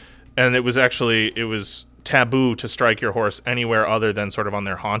 And it was taboo to strike your horse anywhere other than sort of on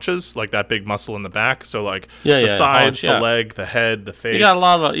their haunches, like that big muscle in the back. So like the sides, the leg, the head, the face. You got a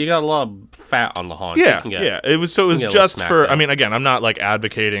lot of fat on the haunch. Yeah. It was just for. I mean, again, I'm not like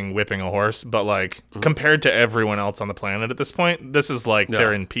advocating whipping a horse, but like compared to everyone else on the planet at this point, this is like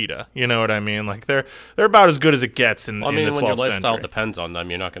they're in PETA. You know what I mean? Like they're about as good as it gets in the 12th century. When your lifestyle depends on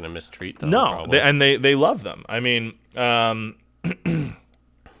them, you're not going to mistreat them. No, they love them. I mean.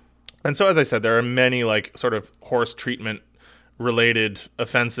 And so, as I said, there are many like sort of horse treatment related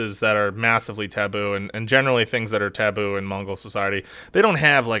offenses that are massively taboo, and generally things that are taboo in Mongol society, they don't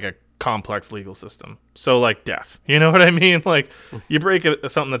have like a complex legal system. So like death, you know what I mean? Like you break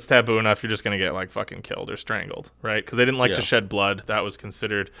something that's taboo enough, you're just going to get like fucking killed or strangled, right? Because they didn't like to shed blood. That was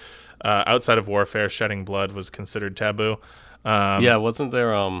considered, outside of warfare, shedding blood was considered taboo. Wasn't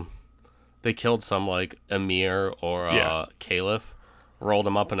there, they killed some like emir or caliph, rolled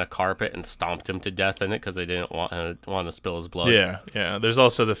him up in a carpet and stomped him to death in it because they didn't want to spill his blood. Yeah. There's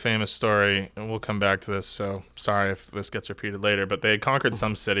also the famous story, and we'll come back to this, so sorry if this gets repeated later, but they had conquered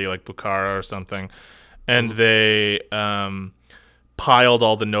some city like Bukhara or something, and they piled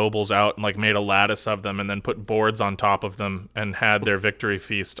all the nobles out and like made a lattice of them and then put boards on top of them and had their victory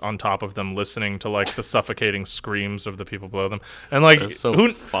feast on top of them, listening to like the suffocating screams of the people below them. And like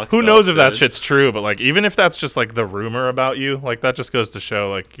who knows if that shit's true, but like even if that's just like the rumor about you, like that just goes to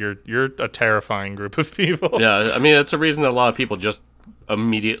show like you're a terrifying group of people. Yeah, I mean it's a reason that a lot of people just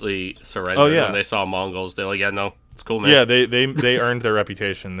immediately surrendered when they saw Mongols. They're like, yeah, no, it's cool, man. Yeah, they earned their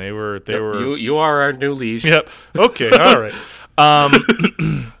reputation. They were you are our new liege. Yep. Okay, all right.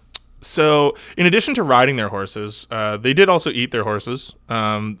 So, in addition to riding their horses, they did also eat their horses.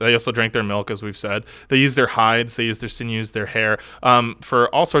 They also drank their milk, as we've said. They used their hides, they used their sinews, their hair, for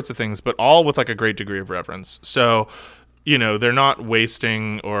all sorts of things, but all with like a great degree of reverence. So, you know, they're not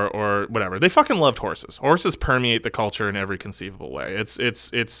wasting or whatever. They fucking loved horses. Horses permeate the culture in every conceivable way.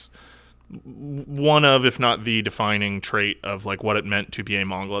 It's one of, if not the defining trait of like what it meant to be a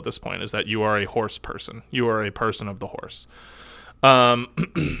Mongol at this point, is that you are a horse person. You are a person of the horse.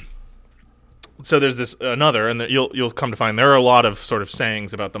 So there's this another, and you'll come to find there are a lot of sort of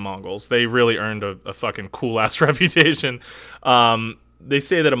sayings about the Mongols. They really earned a fucking cool ass reputation. They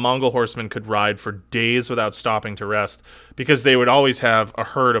say that a Mongol horseman could ride for days without stopping to rest because they would always have a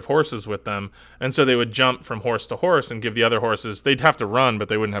herd of horses with them, and so they would jump from horse to horse and give the other horses. They'd have to run, but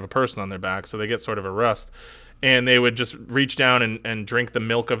they wouldn't have a person on their back, so they get sort of a rest. And they would just reach down and drink the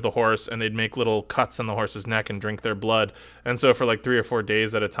milk of the horse, and they'd make little cuts on the horse's neck and drink their blood. And so for like 3 or 4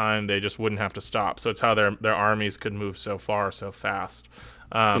 days at a time, they just wouldn't have to stop. So it's how their armies could move so far so fast.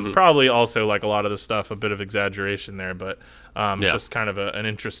 Probably also, like a lot of the stuff, a bit of exaggeration there, but just kind of an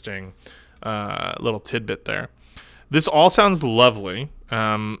interesting little tidbit there. This all sounds lovely,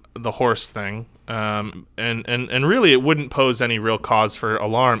 the horse thing, and really it wouldn't pose any real cause for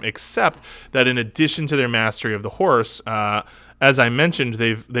alarm, except that in addition to their mastery of the horse, as I mentioned,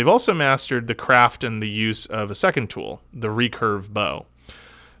 they've also mastered the craft and the use of a second tool, the recurve bow.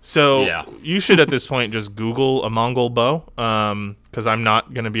 So you should at this point just Google a Mongol bow, because I'm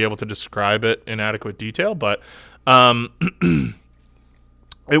not going to be able to describe it in adequate detail, but it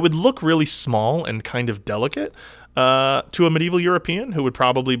would look really small and kind of delicate to a medieval European who would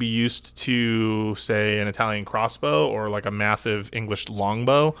probably be used to, say, an Italian crossbow or like a massive English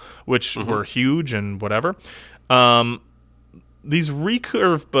longbow, which were huge and whatever. These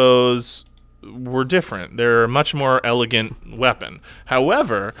recurve bows were different. They're a much more elegant weapon.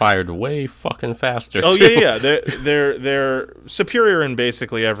 However, fired way fucking faster. Oh too. yeah. They're superior in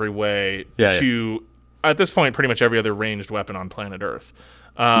basically every way to at this point pretty much every other ranged weapon on planet Earth.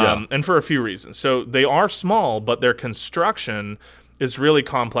 And for a few reasons. So they are small, but their construction is really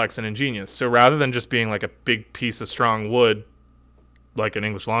complex and ingenious. So rather than just being like a big piece of strong wood, like an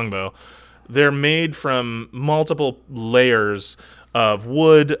English longbow, they're made from multiple layers of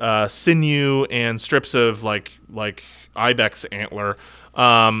wood, sinew, and strips of like ibex antler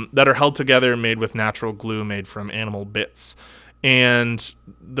that are held together, made with natural glue made from animal bits. And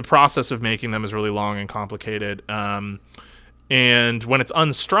the process of making them is really long and complicated. And when it's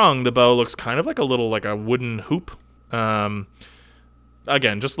unstrung, the bow looks kind of like a wooden hoop.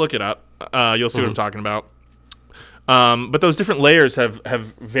 Again, just look it up. You'll see what I'm talking about. But those different layers have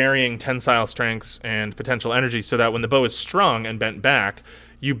varying tensile strengths and potential energy, so that when the bow is strung and bent back,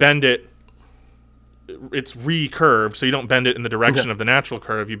 you bend it. It's recurved, so you don't bend it in the direction of the natural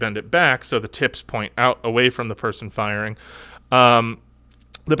curve. You bend it back, so the tips point out away from the person firing.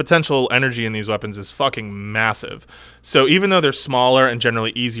 The potential energy in these weapons is fucking massive. So even though they're smaller and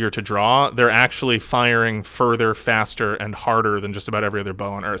generally easier to draw, they're actually firing further, faster, and harder than just about every other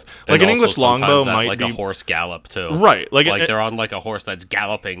bow on Earth. Like an English longbow might be a horse gallop too. Right. Like they're on like a horse that's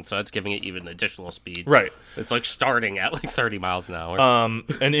galloping, so that's giving it even additional speed. Right. It's like starting at like 30 miles an hour.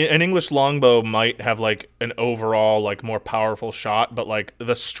 An English longbow might have like an overall like more powerful shot, but like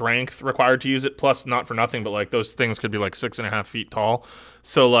the strength required to use it, plus not for nothing, but like those things could be like 6.5 feet tall.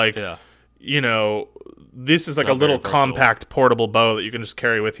 So like, you know, this is like a little compact portable bow that you can just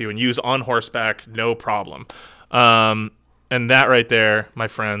carry with you and use on horseback, no problem. And that right there, my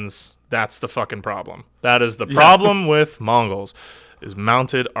friends, that's the fucking problem. That is the problem with Mongols, is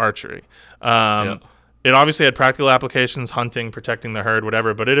mounted archery. It obviously had practical applications, hunting, protecting the herd,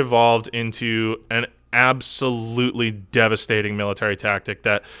 whatever, but it evolved into an absolutely devastating military tactic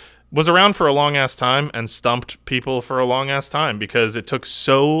that was around for a long-ass time and stumped people for a long-ass time because it took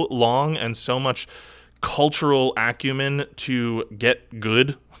so long and so much cultural acumen to get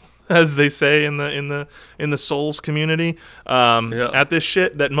good, as they say in the Souls community, at this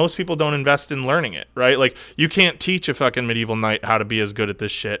shit, that most people don't invest in learning it, right? Like, you can't teach a fucking medieval knight how to be as good at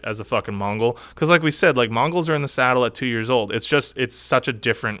this shit as a fucking Mongol, because like we said, like, Mongols are in the saddle at 2 years old. It's such a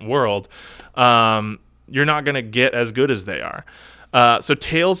different world. You're not gonna get as good as they are. So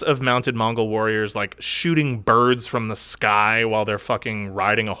tales of mounted Mongol warriors like shooting birds from the sky while they're fucking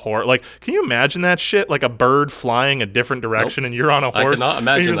riding a horse. Like, can you imagine that shit? Like a bird flying a different direction and you're on a horse. I cannot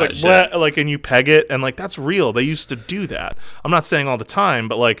imagine and that shit. Bleh, like, and you peg it, and like that's real. They used to do that. I'm not saying all the time,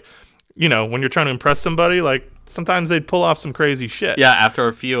 but like, you know, when you're trying to impress somebody, like sometimes they'd pull off some crazy shit. Yeah, after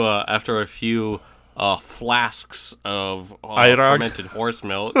a few flasks of fermented horse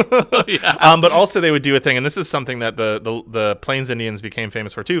milk. But also they would do a thing, and this is something that the Plains Indians became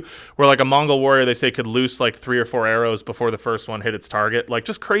famous for too, where like a Mongol warrior, they say, could loose like 3 or 4 arrows before the first one hit its target. Like,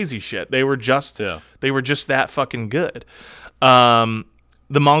 just crazy shit. They were just that fucking good.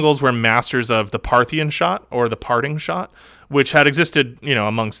 The Mongols were masters of the Parthian shot, or the parting shot, which had existed, you know,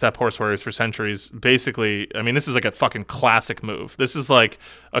 among steppe horse warriors for centuries. Basically, I mean, this is like a fucking classic move. This is like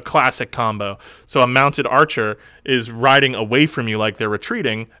a classic combo. So a mounted archer is riding away from you like they're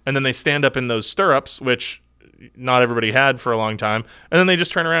retreating, and then they stand up in those stirrups, which, not everybody had for a long time, and then they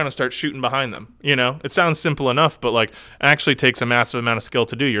just turn around and start shooting behind them. It sounds simple enough, but like actually takes a massive amount of skill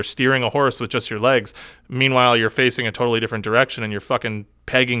to do. You're steering a horse with just your legs. Meanwhile, you're facing a totally different direction and you're fucking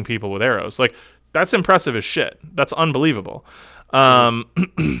pegging people with arrows. Like, that's impressive as shit. That's unbelievable.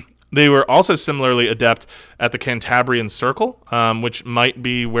 They were also similarly adept at the Cantabrian Circle, which might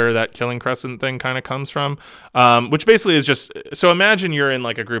be where that Killing Crescent thing kind of comes from, which basically is just, so imagine you're in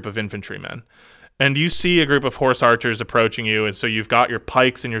like a group of infantrymen, and you see a group of horse archers approaching you, and so you've got your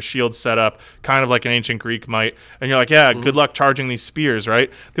pikes and your shields set up, kind of like an ancient Greek might, and you're like, yeah, good luck charging these spears, right?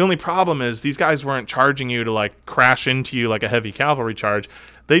 The only problem is these guys weren't charging you to like crash into you like a heavy cavalry charge.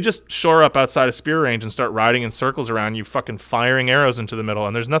 They just shore up outside of spear range and start riding in circles around you, fucking firing arrows into the middle,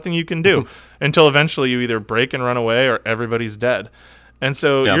 and there's nothing you can do until eventually you either break and run away or everybody's dead. And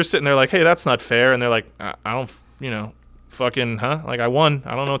so you're sitting there like, hey, that's not fair, and they're like, I don't, fucking, like, I won.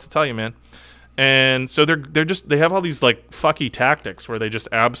 I don't know what to tell you, man. And so they have all these like fucky tactics where they just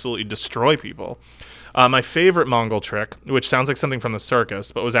absolutely destroy people. My favorite Mongol trick, which sounds like something from the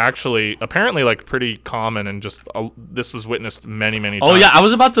circus, but was actually apparently like pretty common and just this was witnessed many times. Oh yeah, I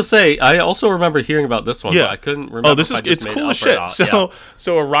was about to say I also remember hearing about this one, but I couldn't remember. Oh, it's cool as shit.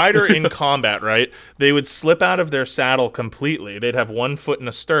 So a rider in combat, right? They would slip out of their saddle completely. They'd have one foot in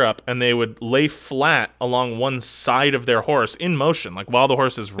a stirrup, and they would lay flat along one side of their horse in motion, like while the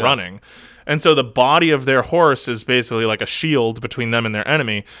horse is running. And so the body of their horse is basically like a shield between them and their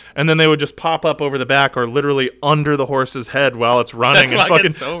enemy. And then they would just pop up over the back or literally under the horse's head while it's running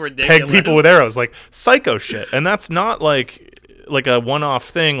and fucking peg people with arrows. Like psycho shit. And that's not like a one-off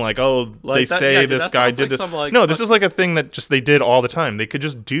thing. Like, this guy did this. No, this is like a thing that just they did all the time. They could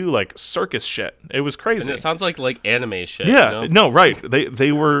just do like circus shit. It was crazy. And it sounds like anime shit. Yeah. No, right.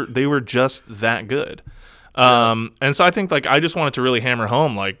 They were just that good. And so I think like I just wanted to really hammer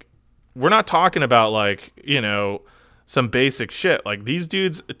home like, we're not talking about like, some basic shit. Like these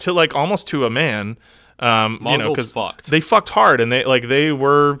dudes to like almost to a man, Mongols fucked. They fucked hard and they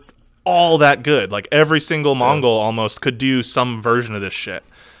were all that good. Like every single Mongol almost could do some version of this shit.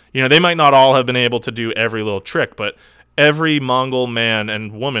 They might not all have been able to do every little trick, but every Mongol man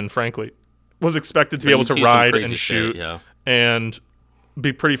and woman, frankly, was expected to be able to ride and shoot and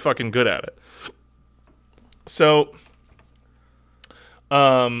be pretty fucking good at it. So,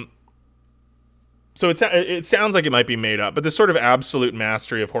 So it sounds like it might be made up, but this sort of absolute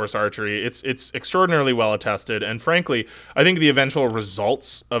mastery of horse archery, it's extraordinarily well attested. And frankly, I think the eventual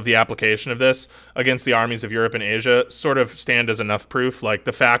results of the application of this against the armies of Europe and Asia sort of stand as enough proof. Like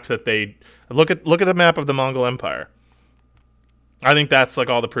the fact that they look at a map of the Mongol Empire. I think that's like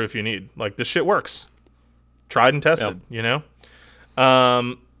all the proof you need. Like this shit works, tried and tested.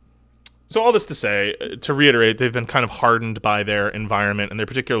 So all this to say, to reiterate, they've been kind of hardened by their environment and their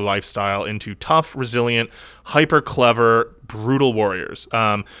particular lifestyle into tough, resilient, hyper-clever, brutal warriors.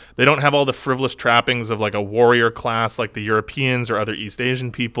 They don't have all the frivolous trappings of like a warrior class like the Europeans or other East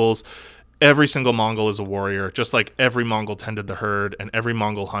Asian peoples. Every single Mongol is a warrior, just like every Mongol tended the herd and every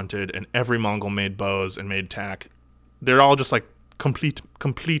Mongol hunted and every Mongol made bows and made tack. They're all just like complete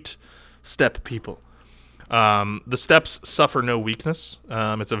steppe people. The steppes suffer no weakness.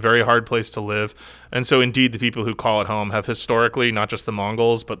 It's a very hard place to live. And so indeed the people who call it home have historically, not just the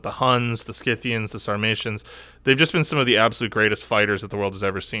Mongols, but the Huns, the Scythians, the Sarmatians, they've just been some of the absolute greatest fighters that the world has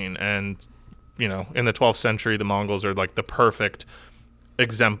ever seen. And, in the 12th century, the Mongols are like the perfect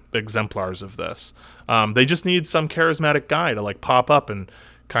exemplars of this. They just need some charismatic guy to like pop up and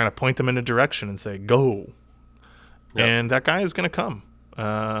kind of point them in a direction and say, go. Yep. And that guy is going to come.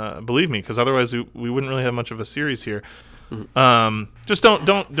 Believe me, because otherwise we wouldn't really have much of a series here. Just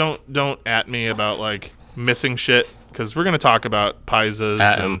don't at me about like missing shit, because we're gonna talk about paisas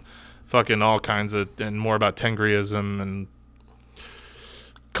and fucking all kinds of and more about Tengriism and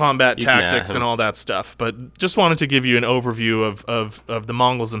combat tactics and all that stuff. But just wanted to give you an overview of the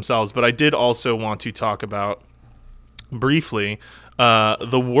Mongols themselves. But I did also want to talk about briefly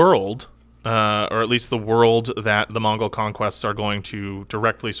the world. Or at least the world that the Mongol conquests are going to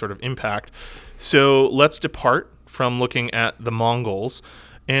directly sort of impact. So let's depart from looking at the Mongols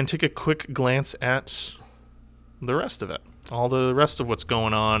and take a quick glance at the rest of it. All the rest of what's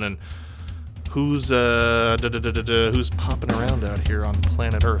going on and who's popping around out here on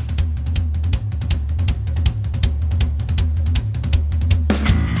planet Earth.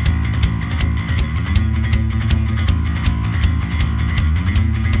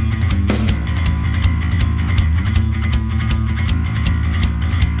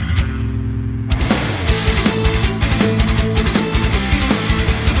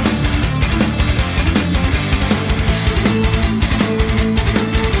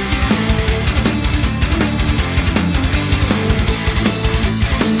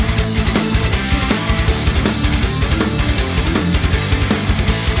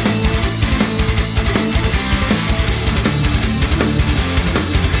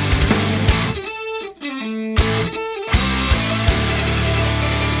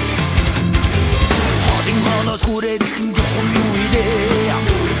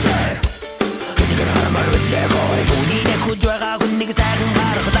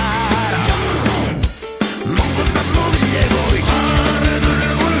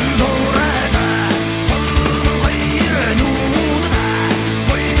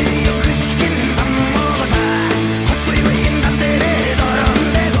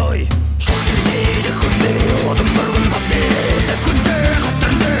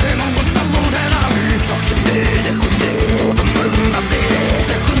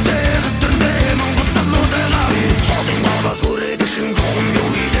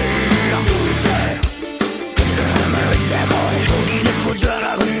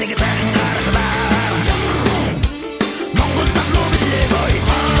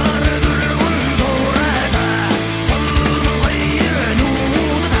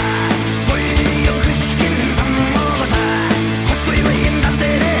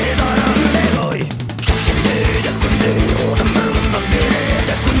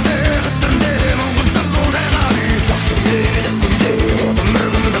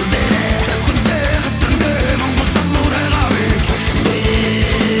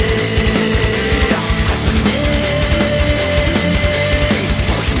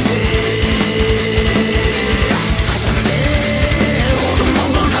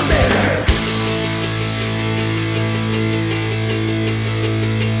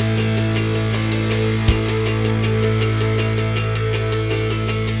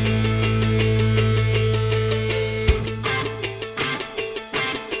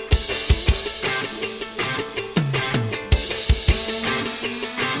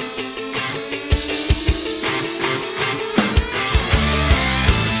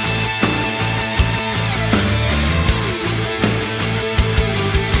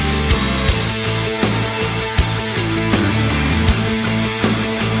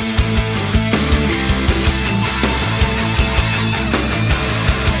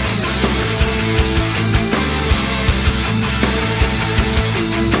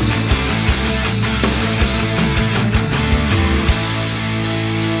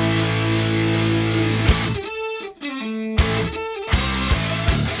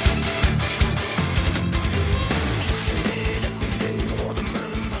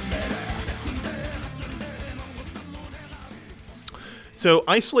 So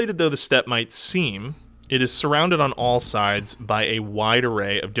isolated though the steppe might seem, it is surrounded on all sides by a wide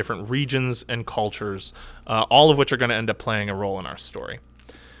array of different regions and cultures, all of which are going to end up playing a role in our story.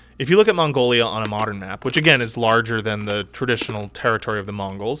 If you look at Mongolia on a modern map, which again is larger than the traditional territory of the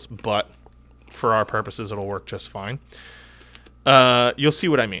Mongols, but for our purposes it'll work just fine, you'll see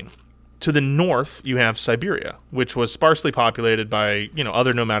what I mean. To the north, you have Siberia, which was sparsely populated by,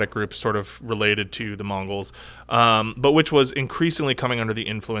 other nomadic groups sort of related to the Mongols, but which was increasingly coming under the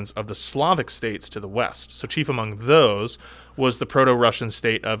influence of the Slavic states to the west. So chief among those was the Proto-Russian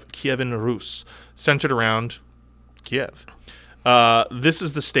state of Kievan Rus, centered around Kiev. This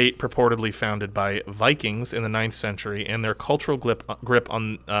is the state purportedly founded by Vikings in the 9th century, and their cultural grip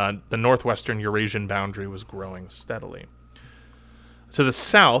on the northwestern Eurasian boundary was growing steadily. To the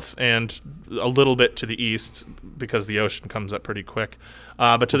south, and a little bit to the east, because the ocean comes up pretty quick,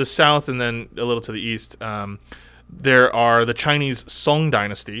 but to the south and then a little to the east, there are the Chinese Song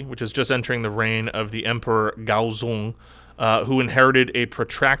dynasty, which is just entering the reign of the Emperor Gaozong, who inherited a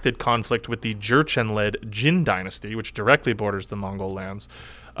protracted conflict with the Jurchen-led Jin dynasty, which directly borders the Mongol lands,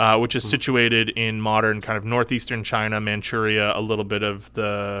 which is situated in modern kind of northeastern China, Manchuria, a little bit of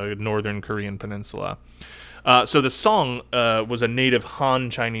the northern Korean peninsula. So the Song was a native Han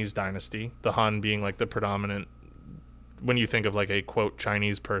Chinese dynasty, the Han being like the predominant, when you think of like a, quote,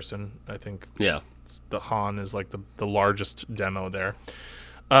 Chinese person, I think the Han is like the largest demo there.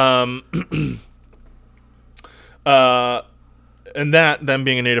 And that, them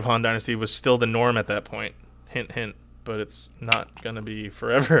being a native Han dynasty, was still the norm at that point. Hint, hint, but it's not going to be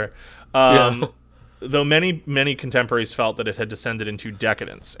forever. Though many contemporaries felt that it had descended into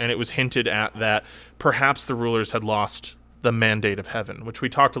decadence, and it was hinted at that perhaps the rulers had lost the mandate of heaven, which we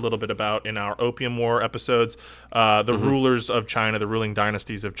talked a little bit about in our Opium War episodes. The rulers of China, the ruling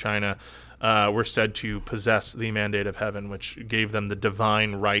dynasties of China, were said to possess the mandate of heaven, which gave them the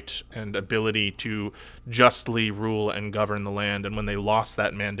divine right and ability to justly rule and govern the land. And when they lost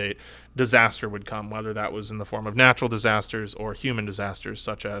that mandate, disaster would come, whether that was in the form of natural disasters or human disasters,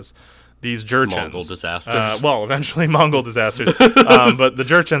 such as these Jurchens. Mongol disasters. Eventually Mongol disasters. But the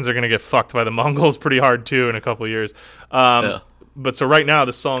Jurchens are going to get fucked by the Mongols pretty hard, too, in a couple of years. But so right now,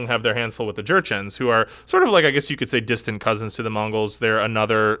 the Song have their hands full with the Jurchens, who are sort of like, I guess you could say, distant cousins to the Mongols. They're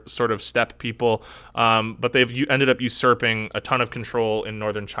another sort of steppe people, but they've ended up usurping a ton of control in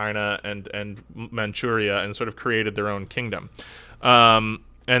northern China and Manchuria and sort of created their own kingdom.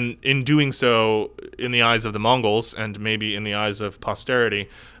 And in doing so, in the eyes of the Mongols, and maybe in the eyes of posterity,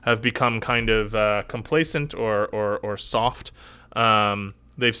 have become kind of complacent or soft.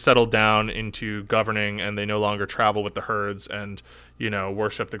 They've settled down into governing, and they no longer travel with the herds and,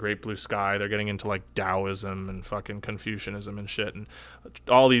 worship the great blue sky. They're getting into, like, Taoism and fucking Confucianism and shit, and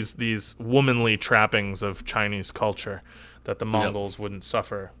all these womanly trappings of Chinese culture that the Mongols wouldn't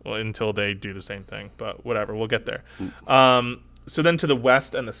suffer until they do the same thing. But whatever, we'll get there. So then to the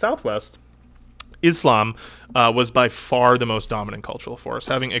west and the southwest, Islam was by far the most dominant cultural force,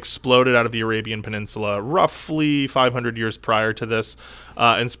 having exploded out of the Arabian Peninsula roughly 500 years prior to this,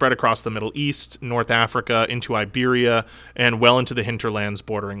 and spread across the Middle East, North Africa, into Iberia, and well into the hinterlands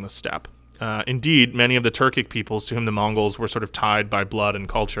bordering the steppe. Indeed, many of the Turkic peoples to whom the Mongols were sort of tied by blood and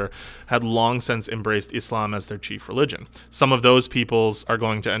culture had long since embraced Islam as their chief religion. Some of those peoples are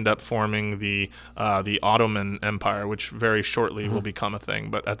going to end up forming the Ottoman Empire, which very shortly will become a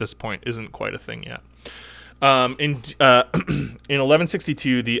thing, but at this point isn't quite a thing yet. In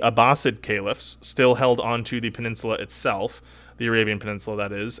 1162, the Abbasid caliphs still held onto the peninsula itself, the Arabian Peninsula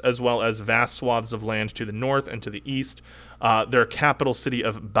that is, as well as vast swaths of land to the north and to the east. Their capital city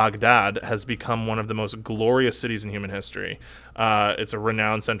of Baghdad has become one of the most glorious cities in human history. It's a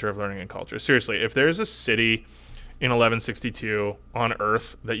renowned center of learning and culture. Seriously, if there's a city in 1162 on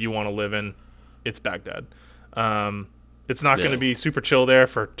Earth that you want to live in, it's Baghdad. It's not going to be super chill there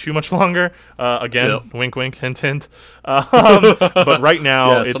for too much longer. Wink, wink, hint, hint. But right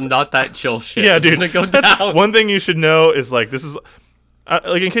now, it's not that chill shit. Yeah, dude. Gonna go down. One thing you should know is, like, this is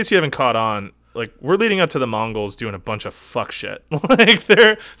like, in case you haven't caught on, like, we're leading up to the Mongols doing a bunch of fuck shit. Like,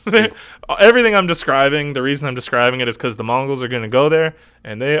 they're everything I'm describing. The reason I'm describing it is because the Mongols are going to go there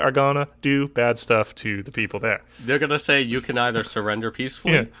and they are gonna do bad stuff to the people there. They're gonna say you can either surrender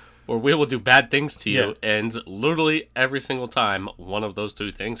peacefully. Or we will do bad things to you, and literally every single time one of those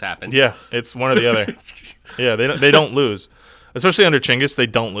two things happens. Yeah, it's one or the other. Yeah, they don't lose, especially under Chinggis. They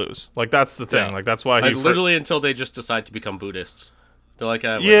don't lose. Like, that's the thing. Like, that's why literally until they just decide to become Buddhists. They're like,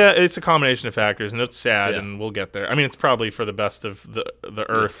 it's a combination of factors, and it's sad, and we'll get there. I mean, it's probably for the best of the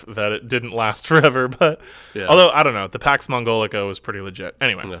Earth that it didn't last forever, but although I don't know, the Pax Mongolica was pretty legit.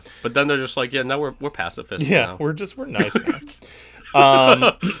 Anyway, but then they're just like, now we're pacifists. Yeah, now. we're nice now.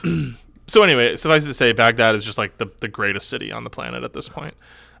 So anyway, suffice it to say, Baghdad is just like the greatest city on the planet at this point.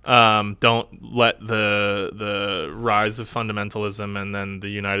 Don't let the rise of fundamentalism and then the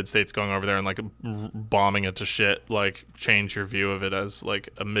United States going over there and like bombing it to shit like change your view of it as like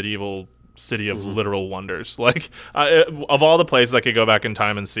a medieval city of literal wonders. Like of all the places I could go back in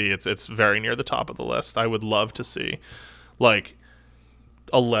time and see, it's very near the top of the list. I would love to see like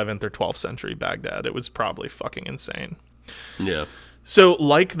 11th or 12th century Baghdad. It was probably fucking insane. Yeah. So,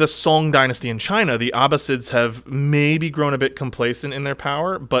 like the Song dynasty in China, the Abbasids have maybe grown a bit complacent in their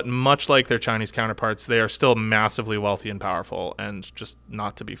power, but much like their Chinese counterparts, they are still massively wealthy and powerful and just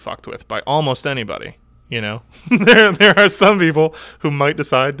not to be fucked with by almost anybody. You know, there are some people who might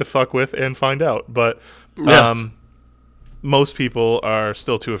decide to fuck with and find out, but most people are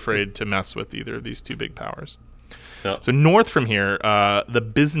still too afraid to mess with either of these two big powers. Yeah. So north from here,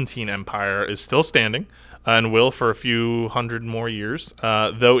 the Byzantine Empire is still standing and will for a few hundred more years,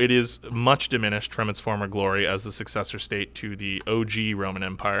 though it is much diminished from its former glory as the successor state to the OG Roman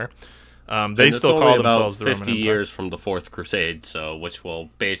Empire. They still call themselves the Roman Empire. 50 years from the Fourth Crusade, so which will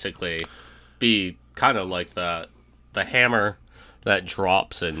basically be kind of like the hammer that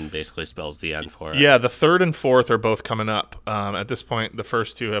drops and basically spells the end for it. Yeah, the third and fourth are both coming up. At this point, the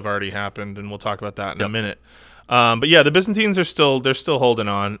first two have already happened, and we'll talk about that in a minute. But yeah, the Byzantines are still holding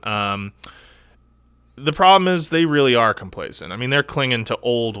on. The problem is they really are complacent. I mean, they're clinging to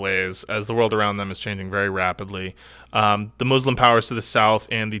old ways as the world around them is changing very rapidly. The Muslim powers to the south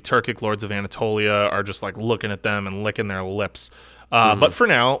and the Turkic lords of Anatolia are just like looking at them and licking their lips. But for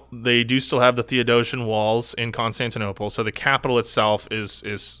now, they do still have the Theodosian walls in Constantinople, so the capital itself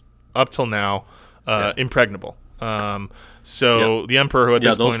is up till now impregnable. The emperor who at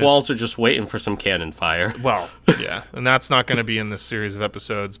this point those walls are just waiting for some cannon fire. Well, yeah, and that's not going to be in this series of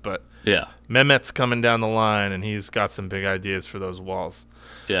episodes, but yeah, Mehmet's coming down the line, and he's got some big ideas for those walls.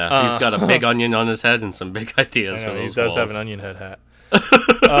 Yeah, he's got a big onion on his head and some big ideas for those walls. He does have an onion head hat.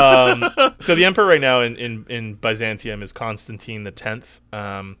 So the emperor right now in Byzantium is Constantine X.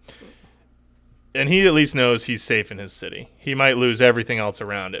 And he at least knows he's safe in his city. He might lose everything else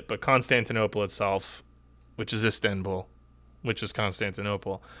around it, but Constantinople itself, which is Istanbul, which is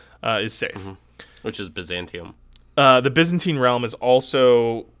Constantinople, is safe. Mm-hmm. Which is Byzantium. The Byzantine realm is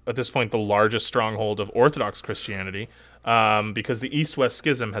also, at this point, the largest stronghold of Orthodox Christianity because the East-West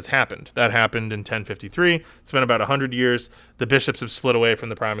Schism has happened. That happened in 1053. It's been about 100 years. The bishops have split away from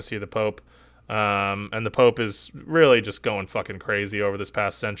the primacy of the Pope. And the Pope is really just going fucking crazy over this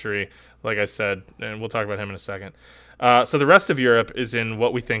past century, like I said, and we'll talk about him in a second. So the rest of Europe is in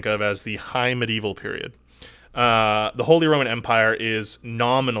what we think of as the High Medieval period. The Holy Roman Empire is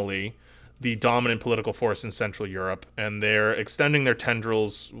nominally the dominant political force in Central Europe, and they're extending their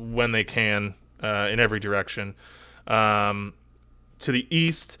tendrils when they can in every direction. To the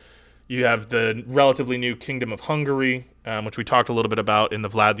east, you have the relatively new Kingdom of Hungary, which we talked a little bit about in the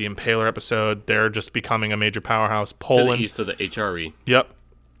Vlad the Impaler episode. They're just becoming a major powerhouse. Poland. To the east of the HRE. Yep.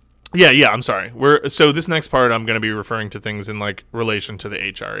 Yeah, I'm sorry. So this next part, I'm going to be referring to things in like relation to the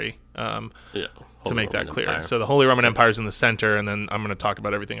HRE. To make that clear. Empire. So the Holy Roman Empire is in the center, and then I'm going to talk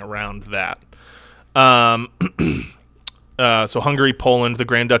about everything around that. So Hungary, Poland, the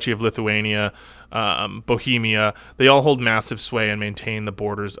Grand Duchy of Lithuania, Bohemia, they all hold massive sway and maintain the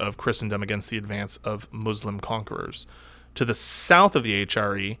borders of Christendom against the advance of Muslim conquerors. To the south of the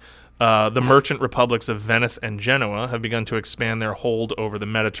HRE, the merchant republics of Venice and Genoa have begun to expand their hold over the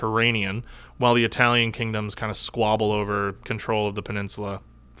Mediterranean, while the Italian kingdoms kind of squabble over control of the peninsula,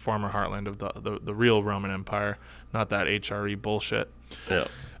 former heartland of the real Roman Empire, not that HRE bullshit. Yeah.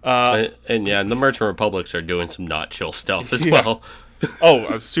 And the merchant republics are doing some not chill stuff as well.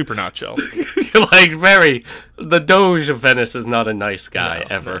 Super not chill. The Doge of Venice is not a nice guy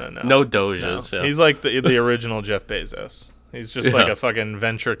ever. No Doges. No. Yeah. He's like the original Jeff Bezos. He's just like a fucking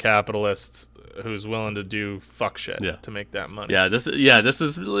venture capitalist who's willing to do fuck shit to make that money. This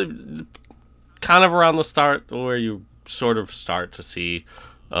is really kind of around the start where you sort of start to see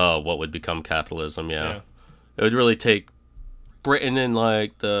what would become capitalism. Yeah. It would really take Britain in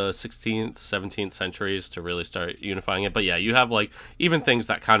like the 16th, 17th centuries to really start unifying it. But yeah, you have like even things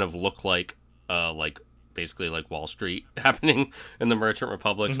that kind of look like basically like Wall Street happening in the merchant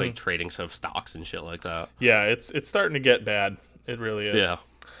republics, like trading of stocks and shit like that. Yeah, it's starting to get bad. It really is. Yeah.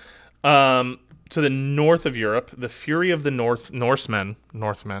 To the north of Europe, the fury of the Northmen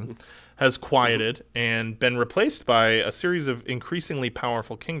has quieted and been replaced by a series of increasingly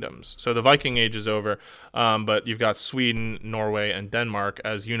powerful kingdoms. So the Viking Age is over, but you've got Sweden, Norway, and Denmark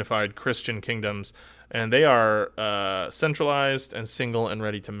as unified Christian kingdoms, and they are centralized and single and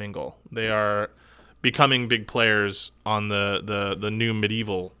ready to mingle. They are becoming big players on the new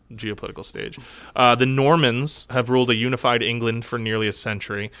medieval geopolitical stage. The Normans have ruled a unified England for nearly a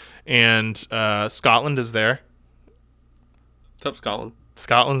century, and Scotland is there. What's up, Scotland?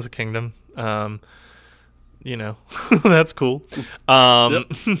 Scotland's a kingdom. That's cool.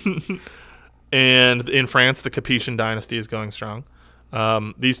 Yep. And in France, the Capetian dynasty is going strong.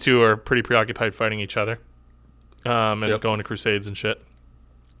 These two are pretty preoccupied fighting each other and going to crusades and shit.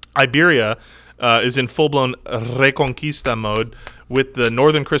 Iberia is in full-blown Reconquista mode with the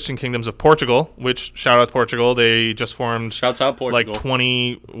northern Christian kingdoms of Portugal, which, shout out Portugal, they just formed... Shouts out Portugal. Like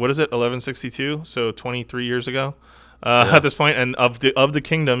 1162, so 23 years ago at this point. And of the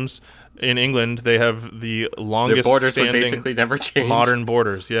kingdoms in England, they have the longest Their borders standing would basically never change. modern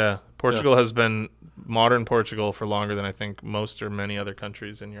borders, yeah. Portugal has been modern Portugal for longer than I think most or many other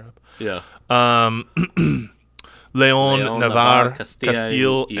countries in Europe. Yeah. Leon, Navarre,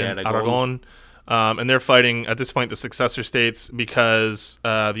 Castile, and and Aragon. And they're fighting, at this point, the successor states because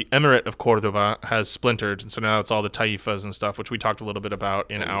the Emirate of Cordoba has splintered. And so now it's all the taifas and stuff, which we talked a little bit about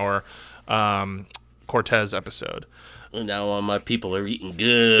in our Cortez episode. Now all my people are eating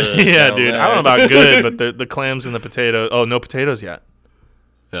good. Yeah, dude. I don't know about good, but the clams and the potatoes. Oh, no potatoes yet.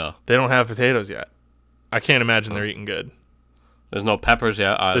 Yeah. They don't have potatoes yet. I can't imagine they're eating good. There's no peppers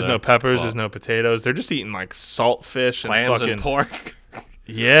yet either. There's no peppers. There's no potatoes. They're just eating like salt fish and clams fucking and pork.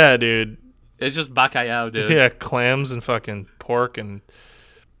 Yeah, dude. It's just bacalhau, dude. Yeah, clams and fucking pork and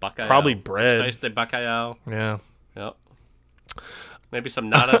Bacalhau. probably bread. Pastéis de bacalhau. Yeah. Yep. Maybe some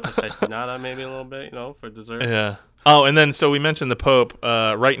nata, pastéis de nata, maybe a little bit, for dessert. Yeah. Oh, and then so we mentioned the Pope.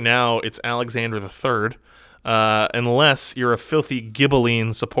 Right now, it's Alexander III. Unless you're a filthy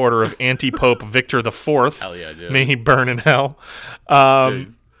Ghibelline supporter of anti-Pope Victor IV. Hell yeah, dude. May he burn in hell. We're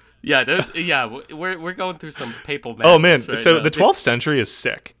going through some papal madness. Oh man, right so now. the 12th century is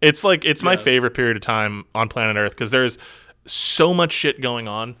sick. It's my favorite period of time on planet Earth because there's so much shit going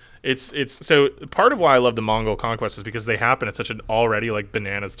on. It's so part of why I love the Mongol conquest is because they happen at such an already like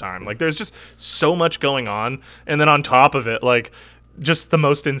bananas time. Like there's just so much going on, and then on top of it, like just the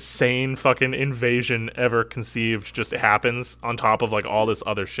most insane fucking invasion ever conceived just happens on top of like all this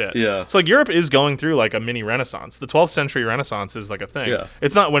other shit. Yeah. So like Europe is going through like a mini renaissance. The 12th century renaissance is like a thing. Yeah.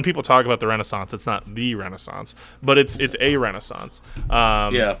 It's not when people talk about the renaissance, it's not the renaissance, but it's a renaissance.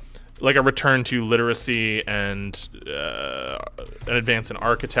 Like a return to literacy and an advance in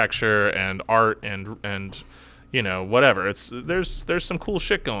architecture and art and whatever. There's some cool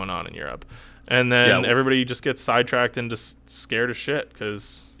shit going on in Europe. And then everybody just gets sidetracked and just scared as shit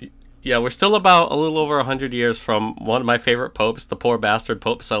because... Yeah, we're still about a little over 100 years from one of my favorite popes, the poor bastard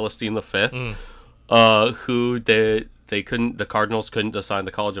Pope Celestine V, who they couldn't, the Cardinals couldn't decide,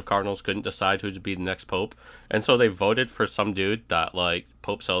 the College of Cardinals couldn't decide who to be the next pope. And so they voted for some dude that, like,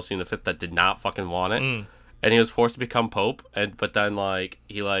 Pope Celestine V that did not fucking want it. And he was forced to become pope, but then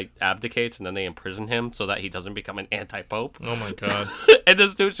he abdicates, and then they imprison him so that he doesn't become an anti-pope. Oh my god! And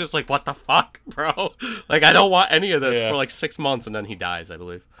this dude's just like, "What the fuck, bro? Like, I don't want any of this for like 6 months," and then he dies, I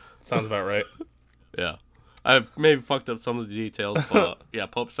believe. Sounds about right. Yeah, I maybe fucked up some of the details, but yeah,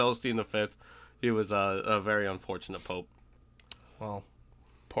 Pope Celestine V, he was a very unfortunate pope. Well,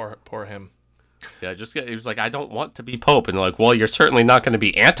 poor him. Yeah, he was like, I don't want to be pope. And they're like, well, you're certainly not going to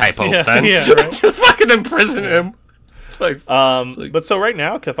be anti-pope then. Yeah, right. Just fucking imprison him. But so right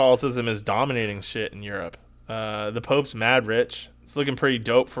now, Catholicism is dominating shit in Europe. The Pope's mad rich. It's looking pretty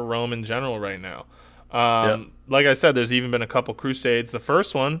dope for Rome in general right now. Like I said, there's even been a couple crusades. The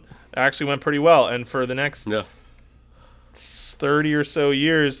first one actually went pretty well. And for the next 30 or so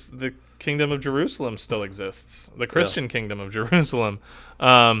years, the Kingdom of Jerusalem still exists. The Christian Kingdom of Jerusalem.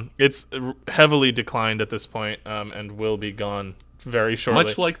 It's heavily declined at this point, and will be gone very shortly.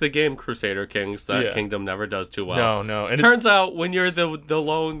 Much like the game Crusader Kings, that kingdom never does too well. No. And turns out when you're the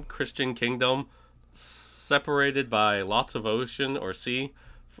lone Christian kingdom, separated by lots of ocean or sea,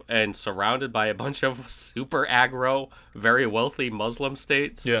 and surrounded by a bunch of super aggro, very wealthy Muslim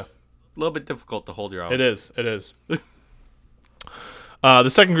states, a little bit difficult to hold your own. It is. The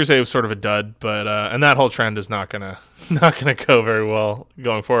Second Crusade was sort of a dud, but and that whole trend is not gonna go very well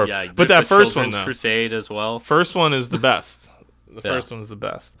going forward. Yeah, but that first one, though, Crusade as well. First one is the best. The first one's the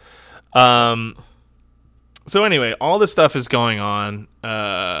best. So anyway, all this stuff is going on.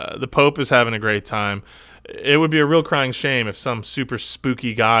 The Pope is having a great time. It would be a real crying shame if some super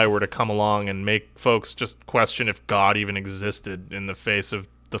spooky guy were to come along and make folks just question if God even existed in the face of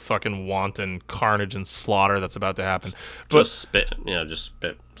the fucking wanton carnage and slaughter that's about to happen. But just spitting. We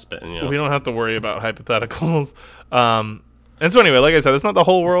don't have to worry about hypotheticals. And so anyway, like I said, it's not the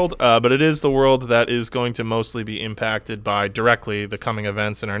whole world, but it is the world that is going to mostly be impacted by directly the coming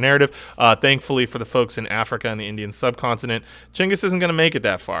events in our narrative. Thankfully for the folks in Africa and the Indian subcontinent, Genghis isn't going to make it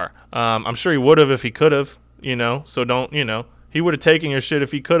that far. I'm sure he would have if he could have, so don't, he would have taken your shit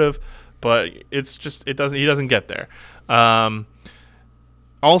if he could have, but it's just, he doesn't get there.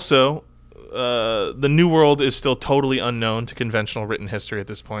 Also, the New World is still totally unknown to conventional written history at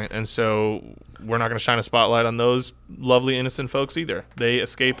this point, and so we're not going to shine a spotlight on those lovely innocent folks either. They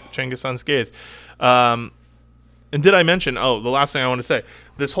escape Genghis unscathed. And did I mention, the last thing I want to say,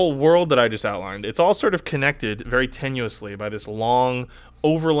 this whole world that I just outlined, it's all sort of connected very tenuously by this long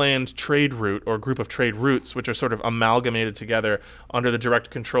overland trade route or group of trade routes, which are sort of amalgamated together under the direct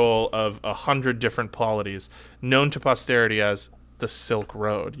control of 100 different polities, known to posterity as the Silk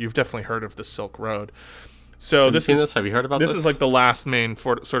Road. You've definitely heard of the Silk Road. So Have you seen this? Have you heard about this? This is like the last main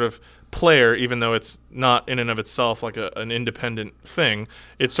sort of player, even though it's not in and of itself like an independent thing.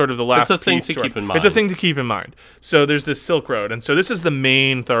 It's sort of the last It's a thing piece to keep in mind. It's a thing to keep in mind. So there's this Silk Road, and so this is the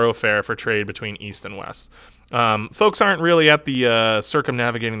main thoroughfare for trade between East and West. Folks aren't really at the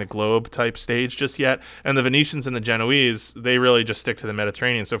circumnavigating the globe type stage just yet, and the Venetians and the Genoese, they really just stick to the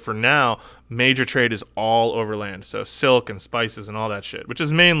Mediterranean. So for now, major trade is all overland. So silk and spices and all that shit, which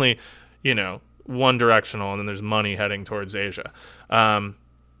is mainly, one directional, and then there's money heading towards Asia.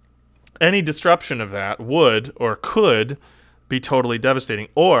 Any disruption of that would or could be totally devastating,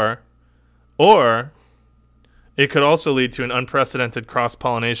 or it could also lead to an unprecedented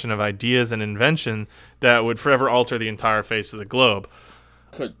cross-pollination of ideas and invention that would forever alter the entire face of the globe.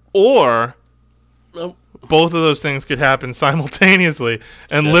 Could. Or both of those things could happen simultaneously,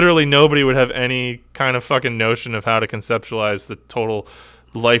 and literally nobody would have any kind of fucking notion of how to conceptualize the total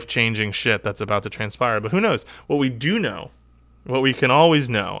life-changing shit that's about to transpire. But who knows? What we do know, what we can always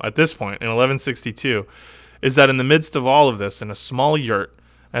know at this point in 1162, is that in the midst of all of this, in a small yurt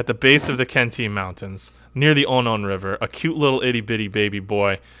at the base of the Kentine Mountains, near the Onon River, a cute little itty-bitty baby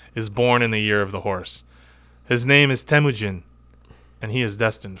boy is born in the year of the horse. His name is Temujin, and he is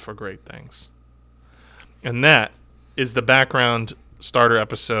destined for great things. And that is the background starter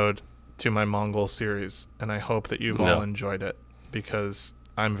episode to my Mongol series, and I hope that you've all enjoyed it, because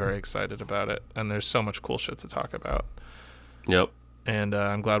I'm very excited about it, and there's so much cool shit to talk about. Yep. And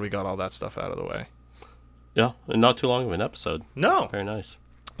I'm glad we got all that stuff out of the way. Yeah, and not too long of an episode. No. Very nice.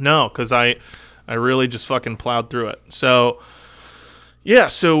 No, because I really just fucking plowed through it. So, yeah,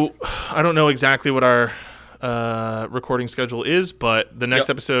 so I don't know exactly what our recording schedule is, but the next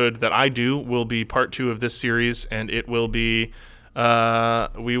episode that I do will be part 2 of this series, and it will be,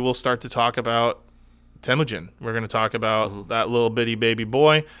 we will start to talk about Temujin. We're going to talk about that little bitty baby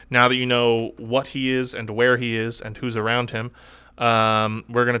boy. Now that you know what he is and where he is and who's around him,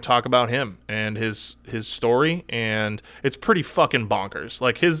 we're going to talk about him and his story, and it's pretty fucking bonkers.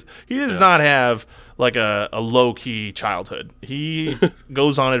 Like he does not have like a low-key childhood. He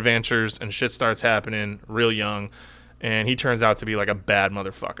goes on adventures and shit starts happening real young, and he turns out to be like a bad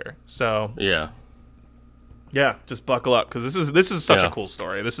motherfucker. So yeah, just buckle up, because this is such a cool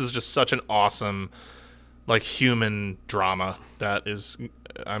story. This is just such an awesome like human drama that is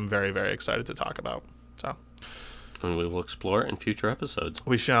I'm very, very excited to talk about. So, and we will explore it in future episodes.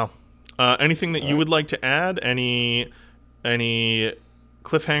 We shall. Anything that you would like to add? Any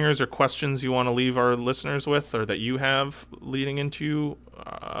cliffhangers or questions you want to leave our listeners with, or that you have leading into?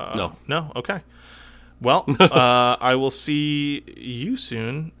 No. Okay. Well, I will see you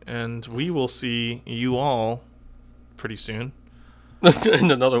soon, and we will see you all pretty soon. In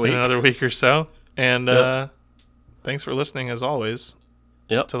another week or so. And thanks for listening, as always,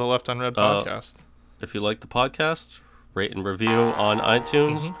 to the Left Unread podcast. If you like the podcast, rate and review on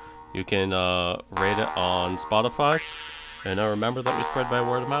iTunes. You can rate it on Spotify. And remember that we spread by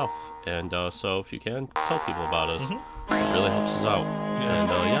word of mouth. And so if you can, tell people about us. It really helps us out.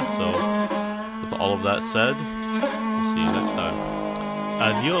 And so with all of that said, we'll see you next time.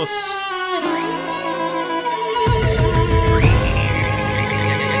 Adios.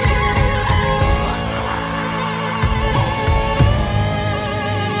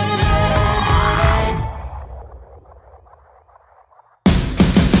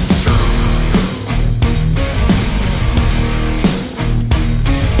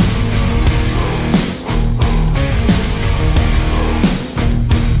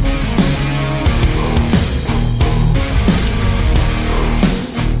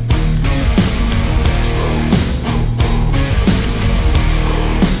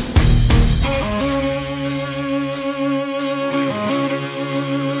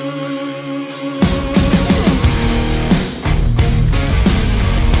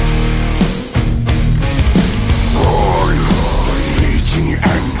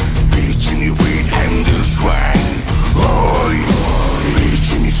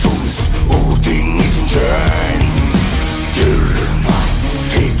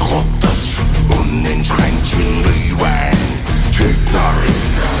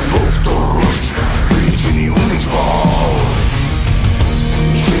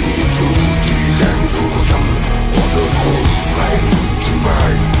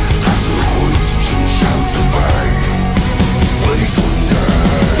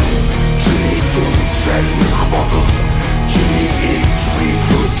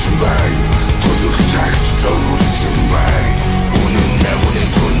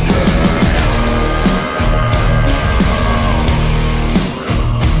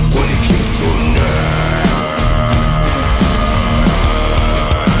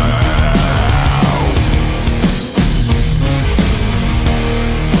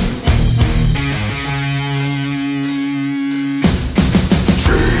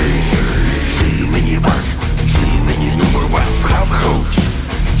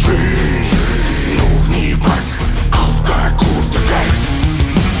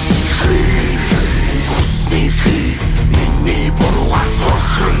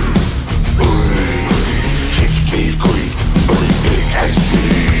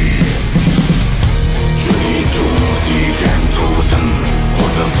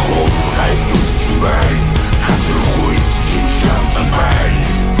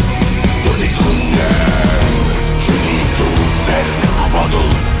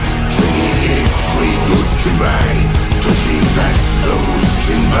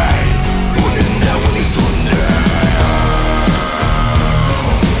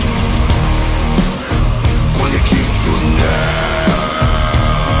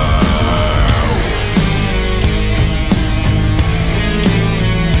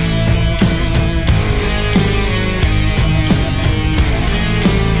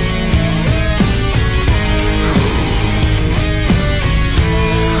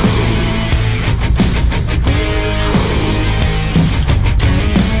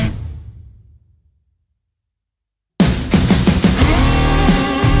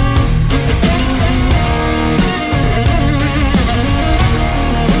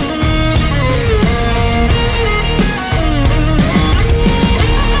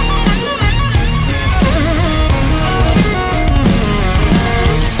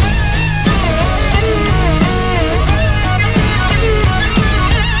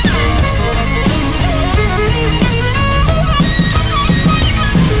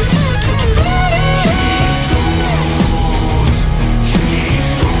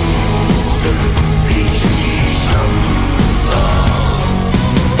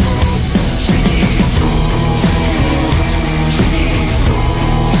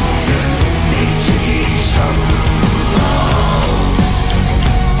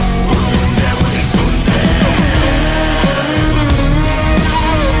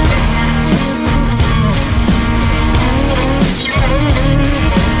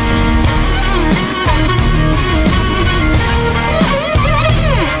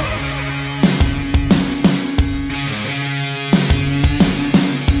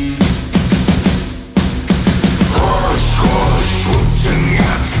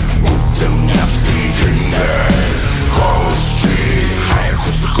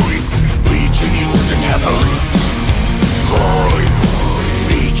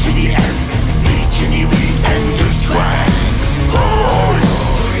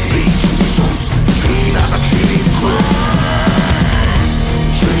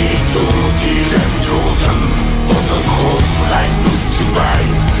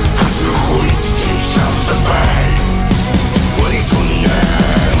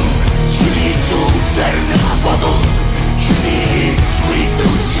 Sweet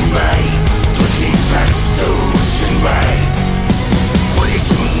to mij, tot geen vecht zo zijn wij.